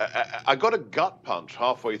 I got a gut punch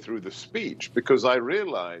halfway through the speech because I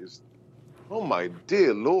realized, oh my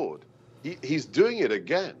dear Lord, he's doing it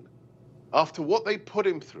again. After what they put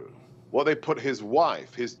him through, what they put his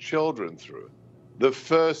wife, his children through, the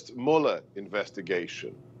first Mueller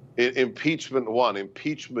investigation, impeachment 1,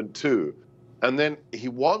 impeachment 2, and then he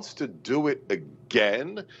wants to do it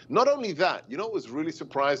again. Not only that, you know what was really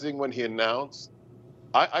surprising when he announced?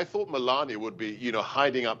 I thought Melania would be,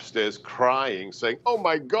 hiding upstairs crying, saying, oh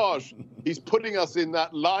my gosh, he's putting us in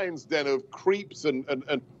that lion's den of creeps and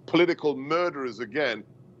political murderers again.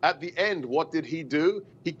 At the end, what did he do?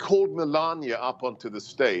 He called Melania up onto the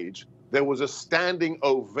stage. There was a standing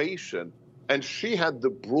ovation, and she had the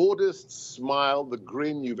broadest smile, the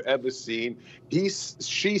grin you've ever seen.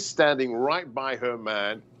 She's standing right by her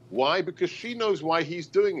man. Why? Because she knows why he's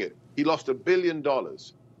doing it. He lost $1 billion.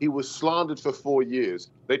 He was slandered for 4 years.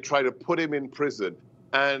 They tried to put him in prison,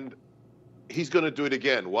 and he's going to do it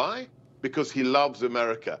again. Why? Because he loves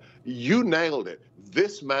America. You nailed it.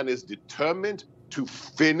 This man is determined to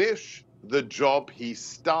finish the job he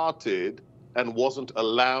started and wasn't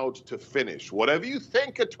allowed to finish. Whatever you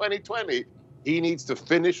think of 2020, he needs to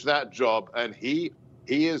finish that job, and he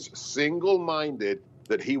is single-minded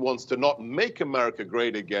that he wants to not make America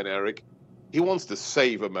great again, Eric. He wants to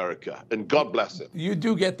save America, and God bless him. You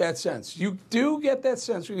do get that sense. You do get that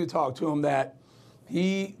sense when you talk to him that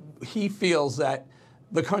he feels that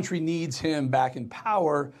the country needs him back in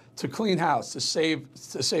power to clean house, to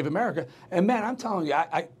save America. And man, I'm telling you,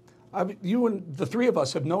 you and the three of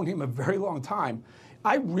us have known him a very long time.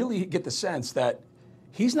 I really get the sense that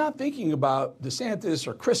he's not thinking about DeSantis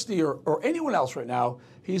or Christie or anyone else right now.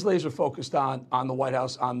 He's laser focused on the White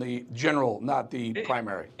House, on the general, not the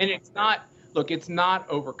primary. And it's not. Look, it's not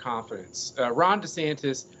overconfidence. Ron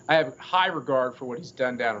DeSantis, I have high regard for what he's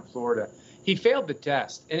done down in Florida. He failed the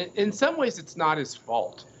test. And in some ways, it's not his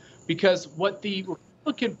fault, because what the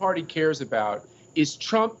Republican Party cares about is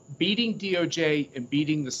Trump beating DOJ and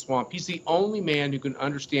beating the swamp. He's the only man who can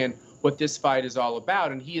understand what this fight is all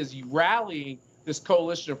about, and he is rallying this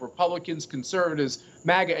coalition of Republicans, conservatives,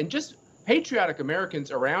 MAGA, and just patriotic Americans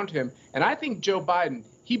around him. And I think Joe Biden,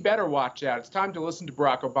 he better watch out. It's time to listen to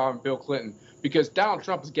Barack Obama and Bill Clinton, because Donald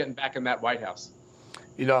Trump is getting back in that White House.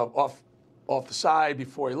 You know, off the side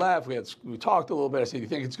before he left, we talked a little bit. I said, "You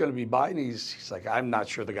think it's going to be Biden?" He's like, "I'm not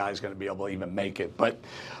sure the guy's going to be able to even make it." But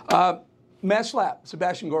Matt Schlapp,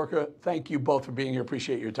 Sebastian Gorka, thank you both for being here.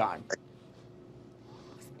 Appreciate your time.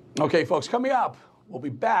 Okay, folks, coming up, we'll be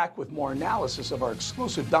back with more analysis of our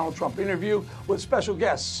exclusive Donald Trump interview with special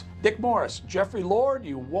guests Dick Morris, Jeffrey Lord.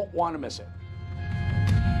 You won't want to miss it.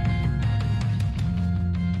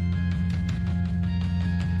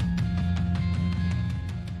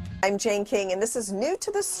 I'm Jane King, and this is New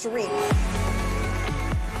to the Street.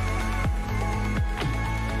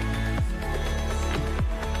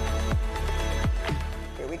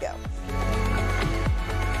 Here we go.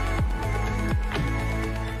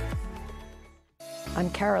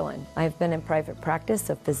 I'm Carolyn. I've been in private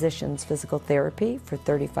practice of physician's physical therapy for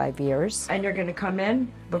 35 years. And you're going to come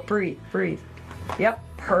in, but breathe, breathe. Yep,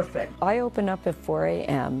 perfect. I open up at 4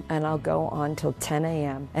 a.m. and I'll go on till 10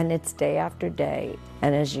 a.m. and it's day after day.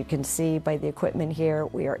 And as you can see by the equipment here,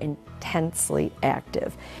 we are intensely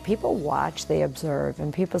active. People watch, they observe,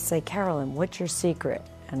 and people say, "Carolyn, what's your secret?"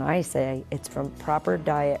 And I say it's from proper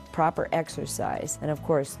diet, proper exercise, and of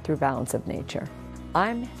course through Balance of Nature.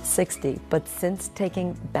 I'm 60, but since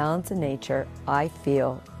taking Balance of Nature, I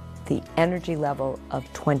feel the energy level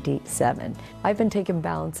of 27. I've been taking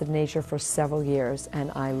Balance of Nature for several years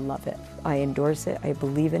and I love it. I endorse it, I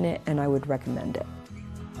believe in it, and I would recommend it.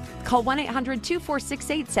 Call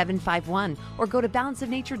 1-800-246-8751 or go to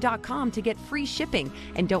balanceofnature.com to get free shipping.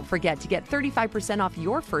 And don't forget to get 35% off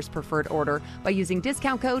your first preferred order by using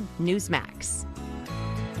discount code NEWSMAX.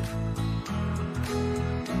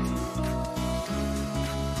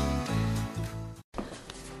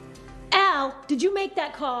 Al, did you make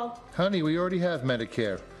that call? Honey, we already have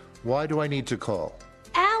Medicare. Why do I need to call?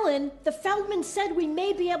 Alan, the Feldman said we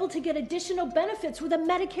may be able to get additional benefits with a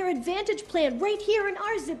Medicare Advantage plan right here in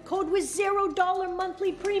our zip code with $0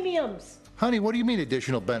 monthly premiums. Honey, what do you mean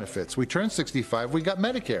additional benefits? We turned 65, we got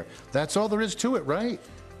Medicare. That's all there is to it, right?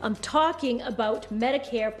 I'm talking about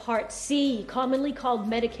Medicare Part C, commonly called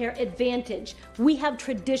Medicare Advantage. We have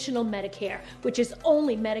traditional Medicare, which is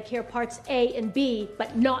only Medicare Parts A and B,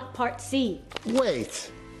 but not Part C.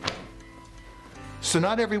 Wait. So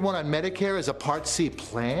not everyone on Medicare is a Part C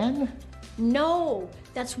plan? No,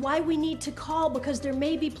 that's why we need to call, because there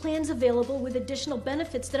may be plans available with additional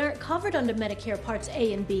benefits that aren't covered under Medicare Parts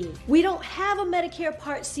A and B. We don't have a Medicare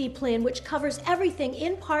Part C plan which covers everything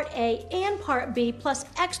in Part A and Part B, plus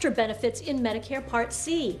extra benefits in Medicare Part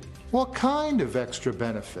C. What kind of extra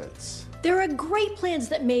benefits? There are great plans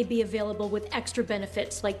that may be available with extra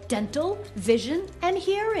benefits like dental, vision, and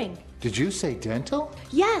hearing. Did you say dental?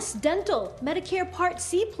 Yes, dental. Medicare Part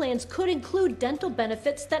C plans could include dental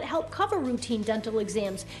benefits that help cover routine dental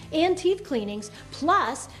exams and teeth cleanings,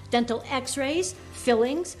 plus dental x-rays,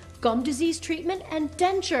 fillings, gum disease treatment, and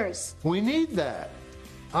dentures. We need that.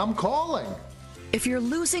 I'm calling. If you're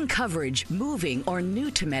losing coverage, moving, or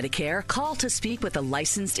new to Medicare, call to speak with a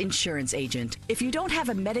licensed insurance agent. If you don't have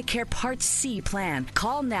a Medicare Part C plan,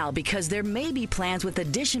 call now, because there may be plans with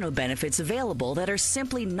additional benefits available that are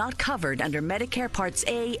simply not covered under Medicare Parts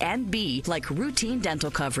A and B, like routine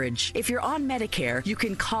dental coverage. If you're on Medicare, you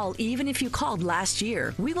can call even if you called last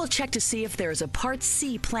year. We will check to see if there is a Part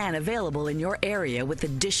C plan available in your area with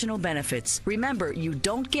additional benefits. Remember, you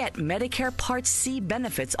don't get Medicare Part C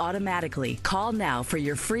benefits automatically. Call now for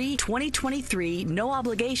your free 2023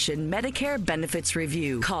 no-obligation Medicare benefits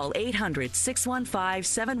review. Call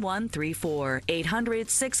 800-615-7134.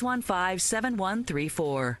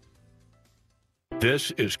 800-615-7134. This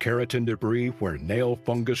is keratin debris where nail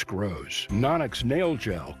fungus grows. Nonix Nail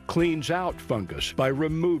Gel cleans out fungus by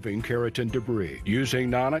removing keratin debris. Using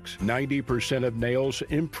Nonix, 90% of nails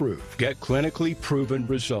improve. Get clinically proven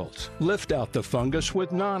results. Lift out the fungus with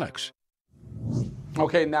Nonix.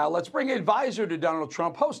 Okay, now let's bring advisor to Donald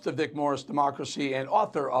Trump, host of Dick Morris Democracy, and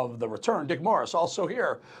author of The Return. Dick Morris, also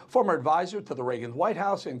here, former advisor to the Reagan White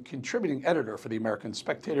House and contributing editor for the American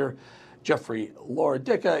Spectator, Jeffrey Lord.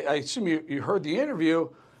 Dick, I assume you heard the interview.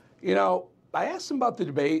 You know, I asked him about the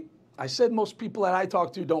debate. I said most people that I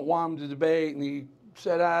talk to don't want him to debate, and he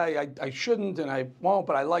said I shouldn't and I won't,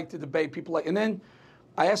 but I like to debate. People like, and then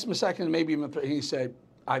I asked him a second, maybe even three, and he said,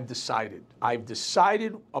 I've decided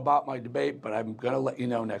about my debate, but I'm going to let you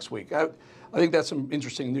know next week. I think that's some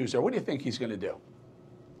interesting news there. What do you think he's going to do?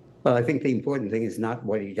 Well, I think the important thing is not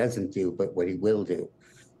what he doesn't do, but what he will do.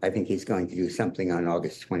 I think he's going to do something on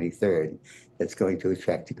August 23rd that's going to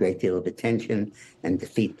attract a great deal of attention and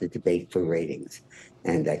defeat the debate for ratings.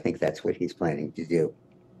 And I think that's what he's planning to do.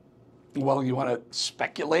 Well, you want to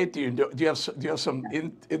speculate? Do you have some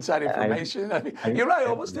inside information? I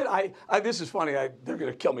almost did. This is funny. They're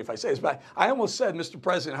going to kill me if I say this, but I almost said, Mr.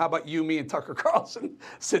 President, how about you, me, and Tucker Carlson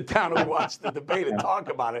sit down and watch the debate and talk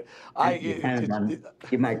about it?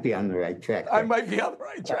 You might be on the right track. I might be on the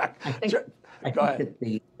right track. I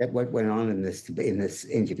think that what went on in this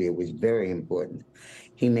interview was very important.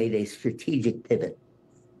 He made a strategic pivot.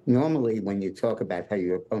 Normally, when you talk about how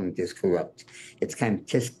your opponent is corrupt, it's kind of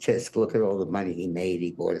tisk tisk. Look at all the money he made.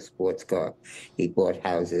 He bought a sports car. He bought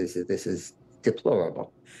houses. This is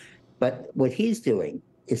deplorable. But what he's doing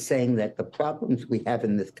is saying that the problems we have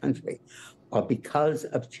in this country are because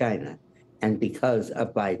of China and because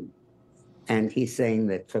of Biden. And he's saying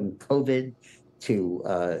that from COVID to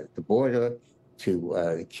the border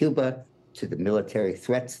to Cuba to the military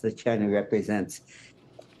threats that China represents,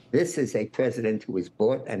 this is a president who was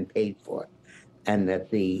bought and paid for, and that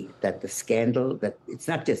the scandal, that it's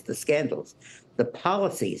not just the scandals, the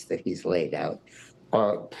policies that he's laid out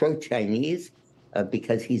are pro-Chinese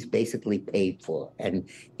because he's basically paid for. And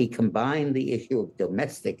he combined the issue of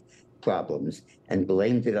domestic problems and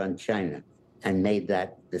blamed it on China and made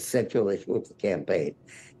that the central issue of the campaign.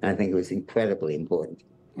 And I think it was incredibly important.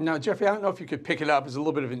 Now, Jeffrey, I don't know if you could pick it up as a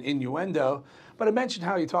little bit of an innuendo, but I mentioned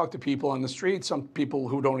how you talk to people on the street. Some people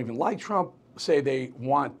who don't even like Trump say they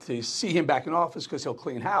want to see him back in office because he'll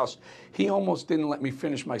clean house. He almost didn't let me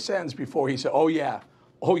finish my sentence before he said, oh yeah,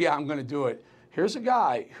 I'm going to do it. Here's a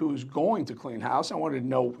guy who's going to clean house. I wanted to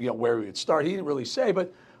know, where he would start. He didn't really say,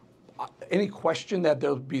 but any question that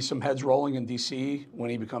there'll be some heads rolling in D.C. when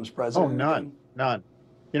he becomes president? Oh, none.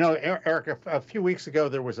 Eric, a few weeks ago,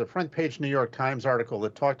 there was a front page New York Times article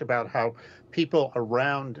that talked about how people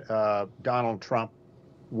around Donald Trump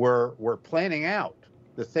were planning out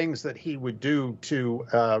the things that he would do to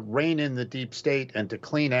rein in the deep state and to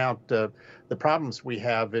clean out the problems we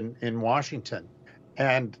have in Washington.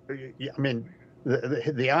 And I mean,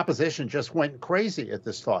 the opposition just went crazy at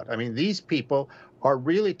this thought. I mean, these people are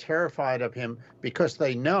really terrified of him because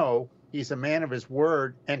they know he's a man of his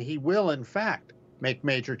word, and he will, in fact, make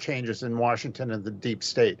major changes in Washington and the deep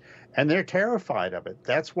state. And they're terrified of it.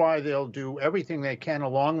 That's why they'll do everything they can,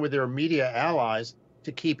 along with their media allies,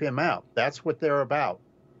 to keep him out. That's what they're about.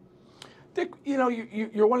 Dick,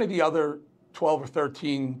 you're one of the other 12 or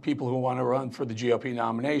 13 people who want to run for the GOP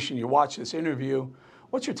nomination. You watch this interview.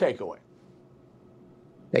 What's your takeaway?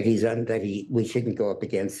 That we shouldn't go up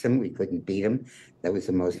against him. We couldn't beat him. That was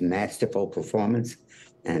the most masterful performance.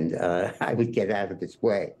 And I would get out of his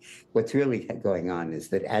way. What's really going on is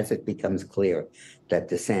that as it becomes clear that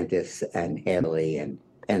DeSantis and Haley and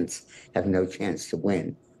Pence have no chance to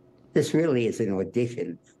win, this really is an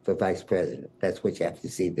audition for vice president. That's what you have to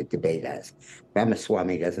see the debate as.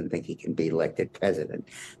 Ramaswamy doesn't think he can be elected president,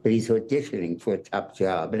 but he's auditioning for a top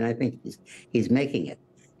job, and I think he's making it.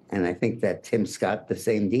 And I think that Tim Scott, the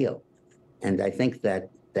same deal. And I think that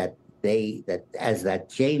as that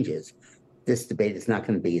changes, this debate is not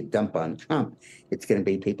going to be a dump on Trump. It's going to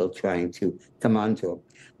be people trying to come on to him.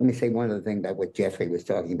 Let me say one other thing about what Jeffrey was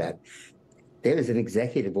talking about. There is an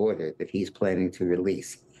executive order that he's planning to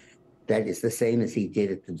release that is the same as he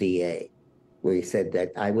did at the VA, where he said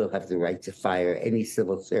that I will have the right to fire any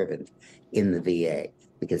civil servant in the VA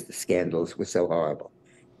because the scandals were so horrible.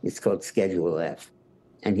 It's called Schedule F.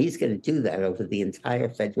 And he's going to do that over the entire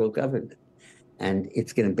federal government. And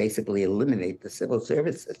it's going to basically eliminate the civil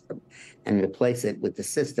service system and replace it with the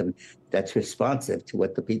system that's responsive to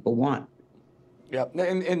what the people want. Yeah,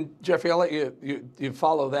 and Jeffrey, I'll let you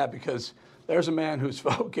follow that, because there's a man who's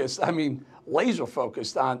focused, laser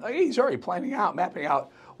focused on, he's already mapping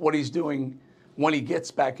out what he's doing when he gets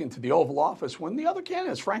back into the Oval Office, when the other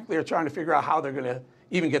candidates, frankly, are trying to figure out how they're going to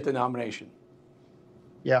even get the nomination.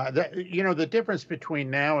 Yeah, the difference between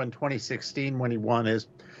now and 2016 when he won is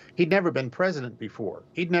he'd never been president before.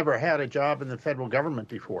 He'd never had a job in the federal government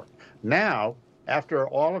before. Now, after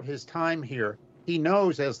all of his time here, he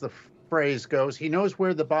knows, as the phrase goes, he knows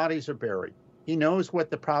where the bodies are buried. He knows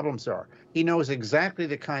what the problems are. He knows exactly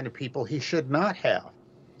the kind of people he should not have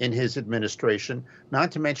in his administration,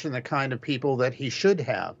 not to mention the kind of people that he should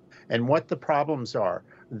have and what the problems are.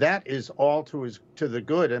 That is all to the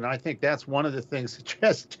good, and I think that's one of the things that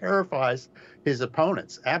just terrifies his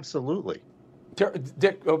opponents. Absolutely.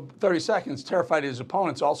 Dick, 30 seconds, terrified his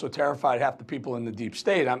opponents, also terrified half the people in the deep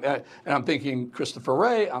state. I'm thinking Christopher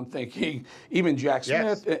Wray, I'm thinking even Jack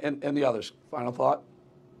Smith, and the others. Final thought?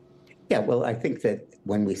 Yeah, well, I think that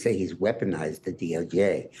when we say he's weaponized the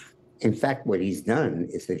DOJ, in fact, what he's done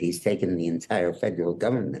is that he's taken the entire federal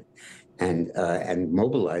government and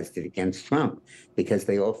mobilized it against Trump because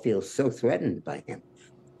they all feel so threatened by him.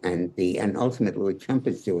 And ultimately what Trump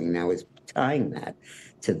is doing now is tying that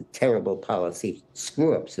to the terrible policy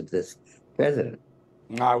screw-ups of this president.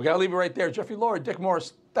 All right, we got to leave it right there. Jeffrey Lord, Dick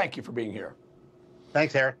Morris, thank you for being here.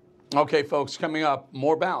 Thanks, Eric. Okay, folks, coming up,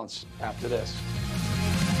 more Balance after this.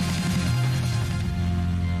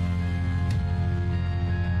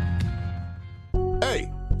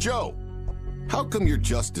 Hey, Joe, how come your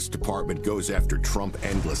Justice Department goes after Trump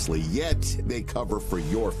endlessly, yet they cover for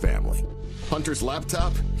your family? Hunter's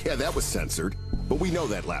laptop? Yeah, that was censored, but we know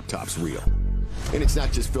that laptop's real. And it's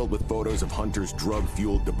not just filled with photos of Hunter's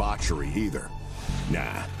drug-fueled debauchery either.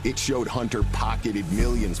 Nah, it showed Hunter pocketed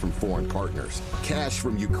millions from foreign partners, cash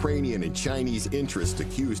from Ukrainian and Chinese interests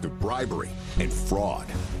accused of bribery and fraud.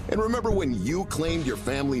 And remember when you claimed your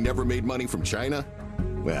family never made money from China?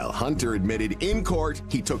 Well, Hunter admitted in court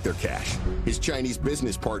he took their cash. His Chinese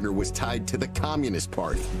business partner was tied to the Communist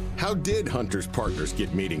Party. How did Hunter's partners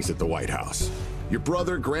get meetings at the White House? Your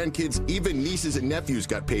brother, grandkids, even nieces and nephews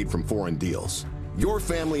got paid from foreign deals. Your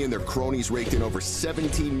family and their cronies raked in over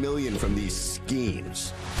 $17 million from these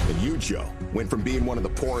schemes. And you, Joe, went from being one of the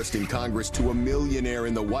poorest in Congress to a millionaire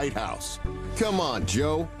in the White House. Come on,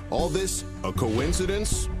 Joe. All this a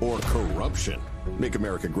coincidence or corruption? Make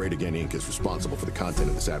America Great Again, Inc. is responsible for the content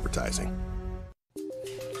of this advertising.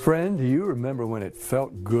 Friend, do you remember when it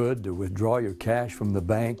felt good to withdraw your cash from the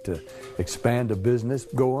bank to expand a business,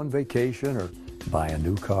 go on vacation, or buy a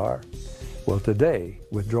new car? Well, today,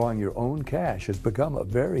 withdrawing your own cash has become a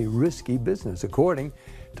very risky business, according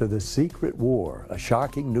to The Secret War, a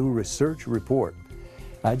shocking new research report.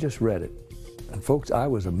 I just read it. And folks, I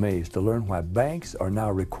was amazed to learn why banks are now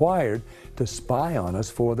required to spy on us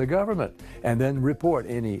for the government and then report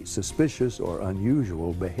any suspicious or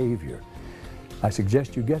unusual behavior. I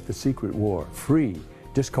suggest you get The Secret War free.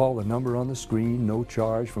 Just call the number on the screen, no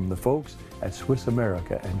charge, from the folks at Swiss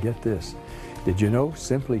America, and get this. Did you know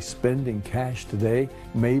simply spending cash today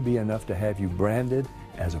may be enough to have you branded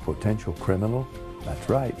as a potential criminal? That's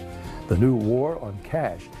right. The new war on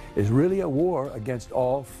cash is really a war against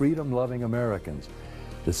all freedom-loving Americans.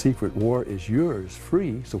 The Secret War is yours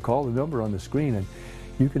free, so call the number on the screen and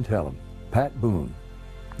you can tell them Pat Boone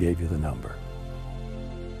gave you the number.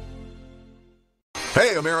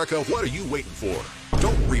 Hey, America, what are you waiting for?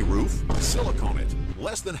 Don't re-roof, silicone it.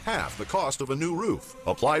 Less than half the cost of a new roof.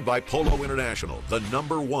 Applied by Polo International, the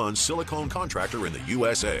 #1 silicone contractor in the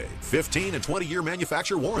USA. 15 and 20-year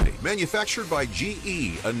manufacturer warranty. Manufactured by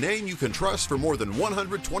GE, a name you can trust for more than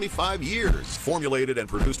 125 years. Formulated and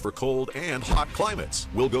produced for cold and hot climates.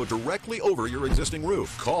 Will go directly over your existing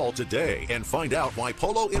roof. Call today and find out why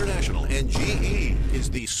Polo International and GE is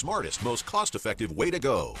the smartest, most cost-effective way to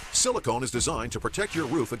go. Silicone is designed to protect your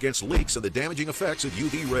roof against leaks and the damaging effects of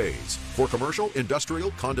UV rays. For commercial, industrial,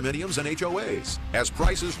 condominiums, and HOAs. As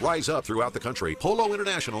prices rise up throughout the country, Polo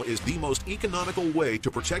International is the most economical way to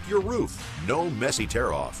protect your roof. No messy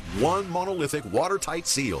tear-off. One monolithic, watertight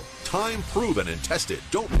seal. Time proven and tested.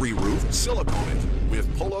 Don't re-roof, silicone it. With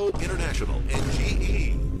Polo International and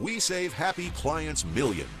GE, we save happy clients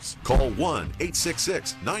millions. Call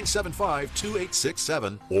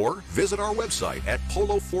 1-866-975-2867 or visit our website at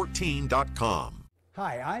polo14.com.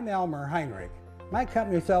 Hi, I'm Elmer Heinrich. My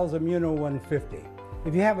company sells Immuno 150.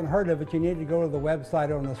 If you haven't heard of it, you need to go to the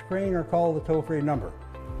website on the screen or call the toll-free number.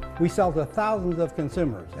 We sell to thousands of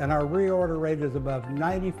consumers, and our reorder rate is above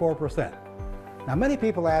 94%. Now, many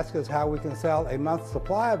people ask us how we can sell a month's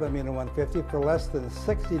supply of Immuno 150 for less than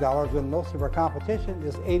 $60 when most of our competition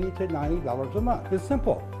is $80 to $90 a month. It's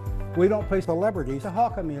simple. We don't pay celebrities to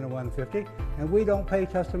hawk Immuno 150, and we don't pay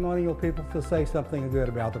testimonial people to say something good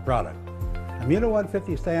about the product. Immuno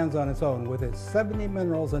 150 stands on its own with its 70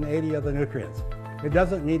 minerals and 80 other nutrients. It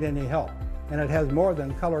doesn't need any help, and it has more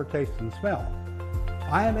than color, taste, and smell.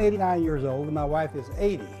 I am 89 years old and my wife is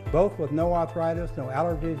 80, both with no arthritis, no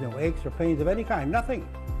allergies, no aches or pains of any kind, nothing.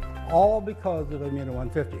 All because of Immuno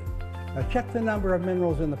 150. Now check the number of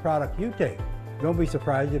minerals in the product you take. Don't be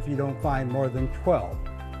surprised if you don't find more than 12.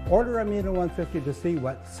 Order Immuno 150 to see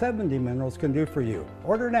what 70 minerals can do for you.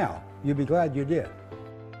 Order now. You'll be glad you did.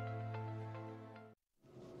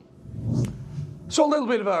 So a little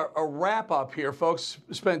bit of a wrap up here, folks.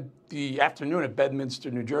 Spent the afternoon at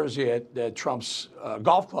Bedminster, New Jersey at Trump's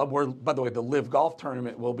golf club, where, by the way, the Live Golf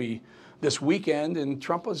Tournament will be this weekend. And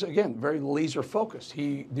Trump was, again, very laser focused.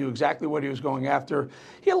 He knew exactly what he was going after.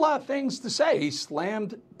 He had a lot of things to say. He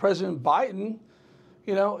slammed President Biden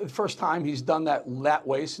You know, the first time he's done that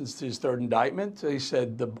way since his third indictment. He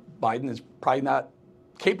said Biden is probably not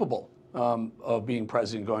capable of being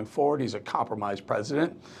president going forward. He's a compromised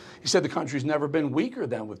president. He said the country's never been weaker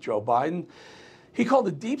than with Joe Biden. He called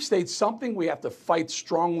the deep state something we have to fight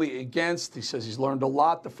strongly against. He says he's learned a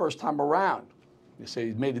lot the first time around. He said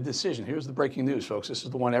he's made a decision. Here's the breaking news, folks. This is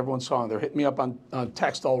the one everyone's saw. They're hitting me up on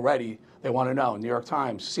text already. They want to know. New York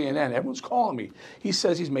Times, CNN, everyone's calling me. He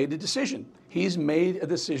says he's made a decision. He's made a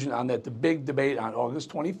decision on the big debate on August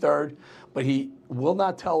 23rd, but he will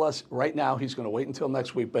not tell us right now. He's going to wait until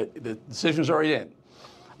next week, but the decision's already in.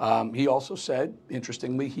 He also said,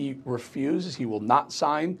 interestingly, he refuses. He will not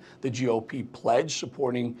sign the GOP pledge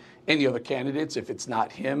supporting any other candidates if it's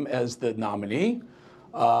not him as the nominee.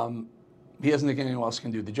 He doesn't think anyone else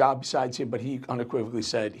can do the job besides him, but he unequivocally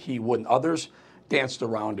said he wouldn't. Others danced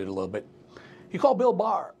around it a little bit. He called Bill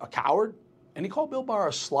Barr a coward, and he called Bill Barr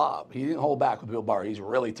a slob. He didn't hold back with Bill Barr. He's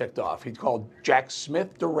really ticked off. He called Jack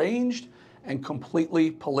Smith deranged and completely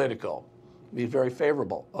political. He's very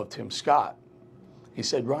favorable of Tim Scott. He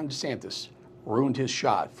said Ron DeSantis ruined his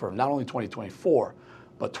shot for not only 2024,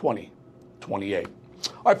 but 2028.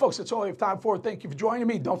 All right, folks, that's all we have time for. Thank you for joining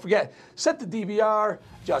me. Don't forget, set the DVR.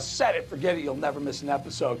 Just set it. Forget it. You'll never miss an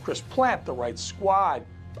episode. Chris Plant, The Right Squad,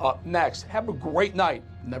 up next. Have a great night.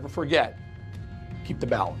 Never forget, keep the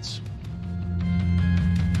balance.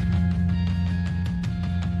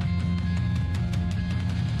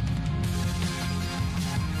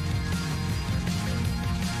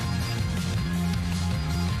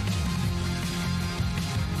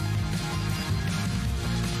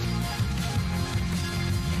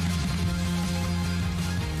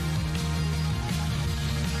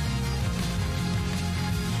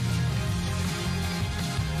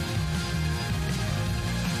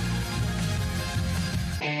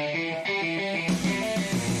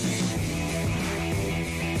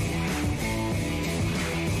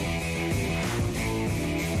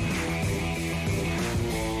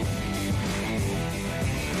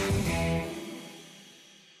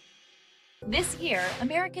 This year,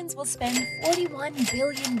 Americans will spend $41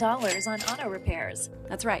 billion on auto repairs.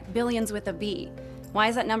 That's right, billions with a B. Why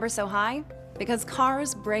is that number so high? Because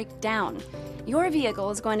cars break down. Your vehicle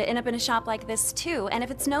is going to end up in a shop like this too, and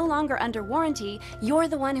if it's no longer under warranty, you're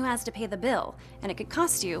the one who has to pay the bill, and it could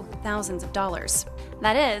cost you thousands of dollars.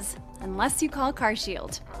 That is, unless you call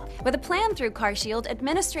CarShield. With a plan through CarShield,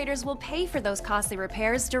 administrators will pay for those costly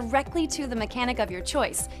repairs directly to the mechanic of your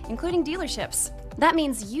choice, including dealerships. That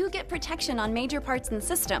means you get protection on major parts and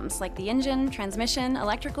systems like the engine, transmission,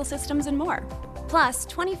 electrical systems, and more. Plus,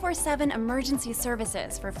 24/7 emergency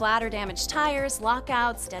services for flat or damaged tires,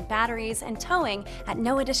 lockouts, dead batteries, and towing at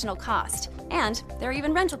no additional cost. And there are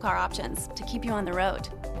even rental car options to keep you on the road.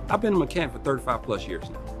 I've been a mechanic for 35 plus years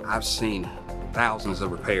now. I've seen thousands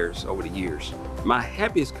of repairs over the years. My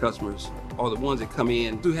happiest customers are the ones that come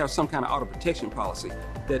in who have some kind of auto protection policy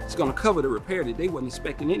that's going to cover the repair that they wasn't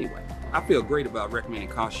expecting anyway. I feel great about recommending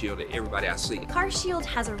CarShield to everybody I see. CarShield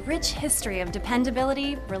has a rich history of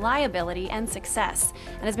dependability, reliability, and success,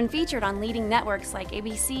 and has been featured on leading networks like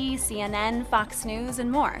ABC, CNN, Fox News,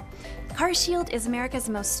 and more. CarShield is America's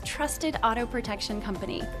most trusted auto protection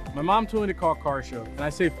company. My mom told me to call CarShield, and I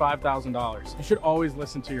saved $5,000. You should always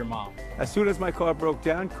listen to your mom. As soon as my car broke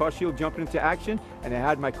down, CarShield jumped into action, and I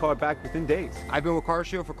had my car back within days. I've been with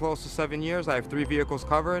CarShield for close to 7 years. I have 3 vehicles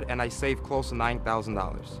covered, and I saved close to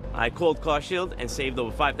 $9,000. I called CarShield and saved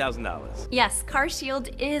over $5,000. Yes,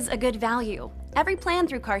 CarShield is a good value. Every plan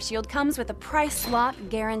through CarShield comes with a price lock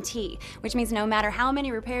guarantee, which means no matter how many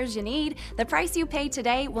repairs you need, the price you pay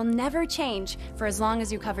today will never change for as long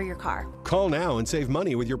as you cover your car. Call now and save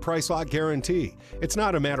money with your price lock guarantee. It's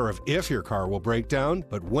not a matter of if your car will break down,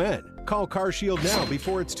 but when. Call CarShield now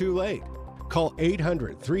before it's too late. Call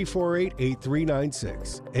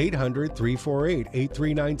 800-348-8396.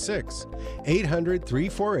 800-348-8396.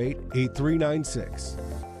 800-348-8396.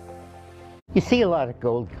 You see a lot of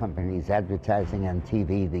gold companies advertising on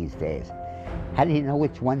TV these days. How do you know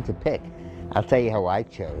which one to pick? I'll tell you how I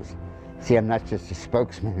chose. See, I'm not just a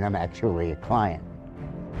spokesman, I'm actually a client.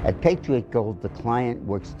 At Patriot Gold, the client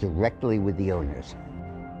works directly with the owners.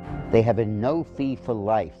 They have a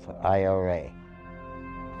no-fee-for-life IRA,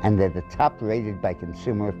 and they're the top rated by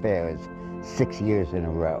Consumer Affairs 6 years in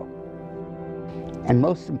a row. And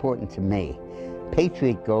most important to me,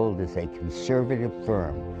 Patriot Gold is a conservative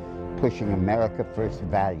firm pushing America First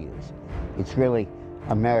values. It's really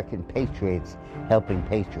American patriots helping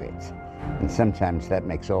patriots. And sometimes that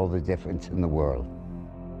makes all the difference in the world.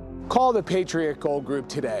 Call the Patriot Gold Group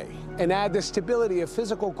today and add the stability of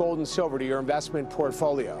physical gold and silver to your investment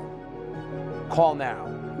portfolio. Call now,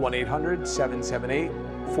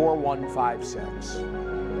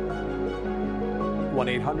 1-800-778-4156.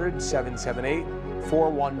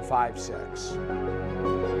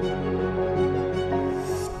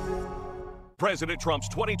 1-800-778-4156. President Trump's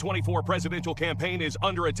 2024 presidential campaign is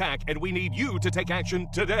under attack, and we need you to take action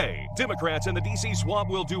today. Democrats in the D.C. swamp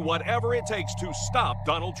will do whatever it takes to stop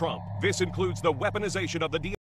Donald Trump. This includes the weaponization of the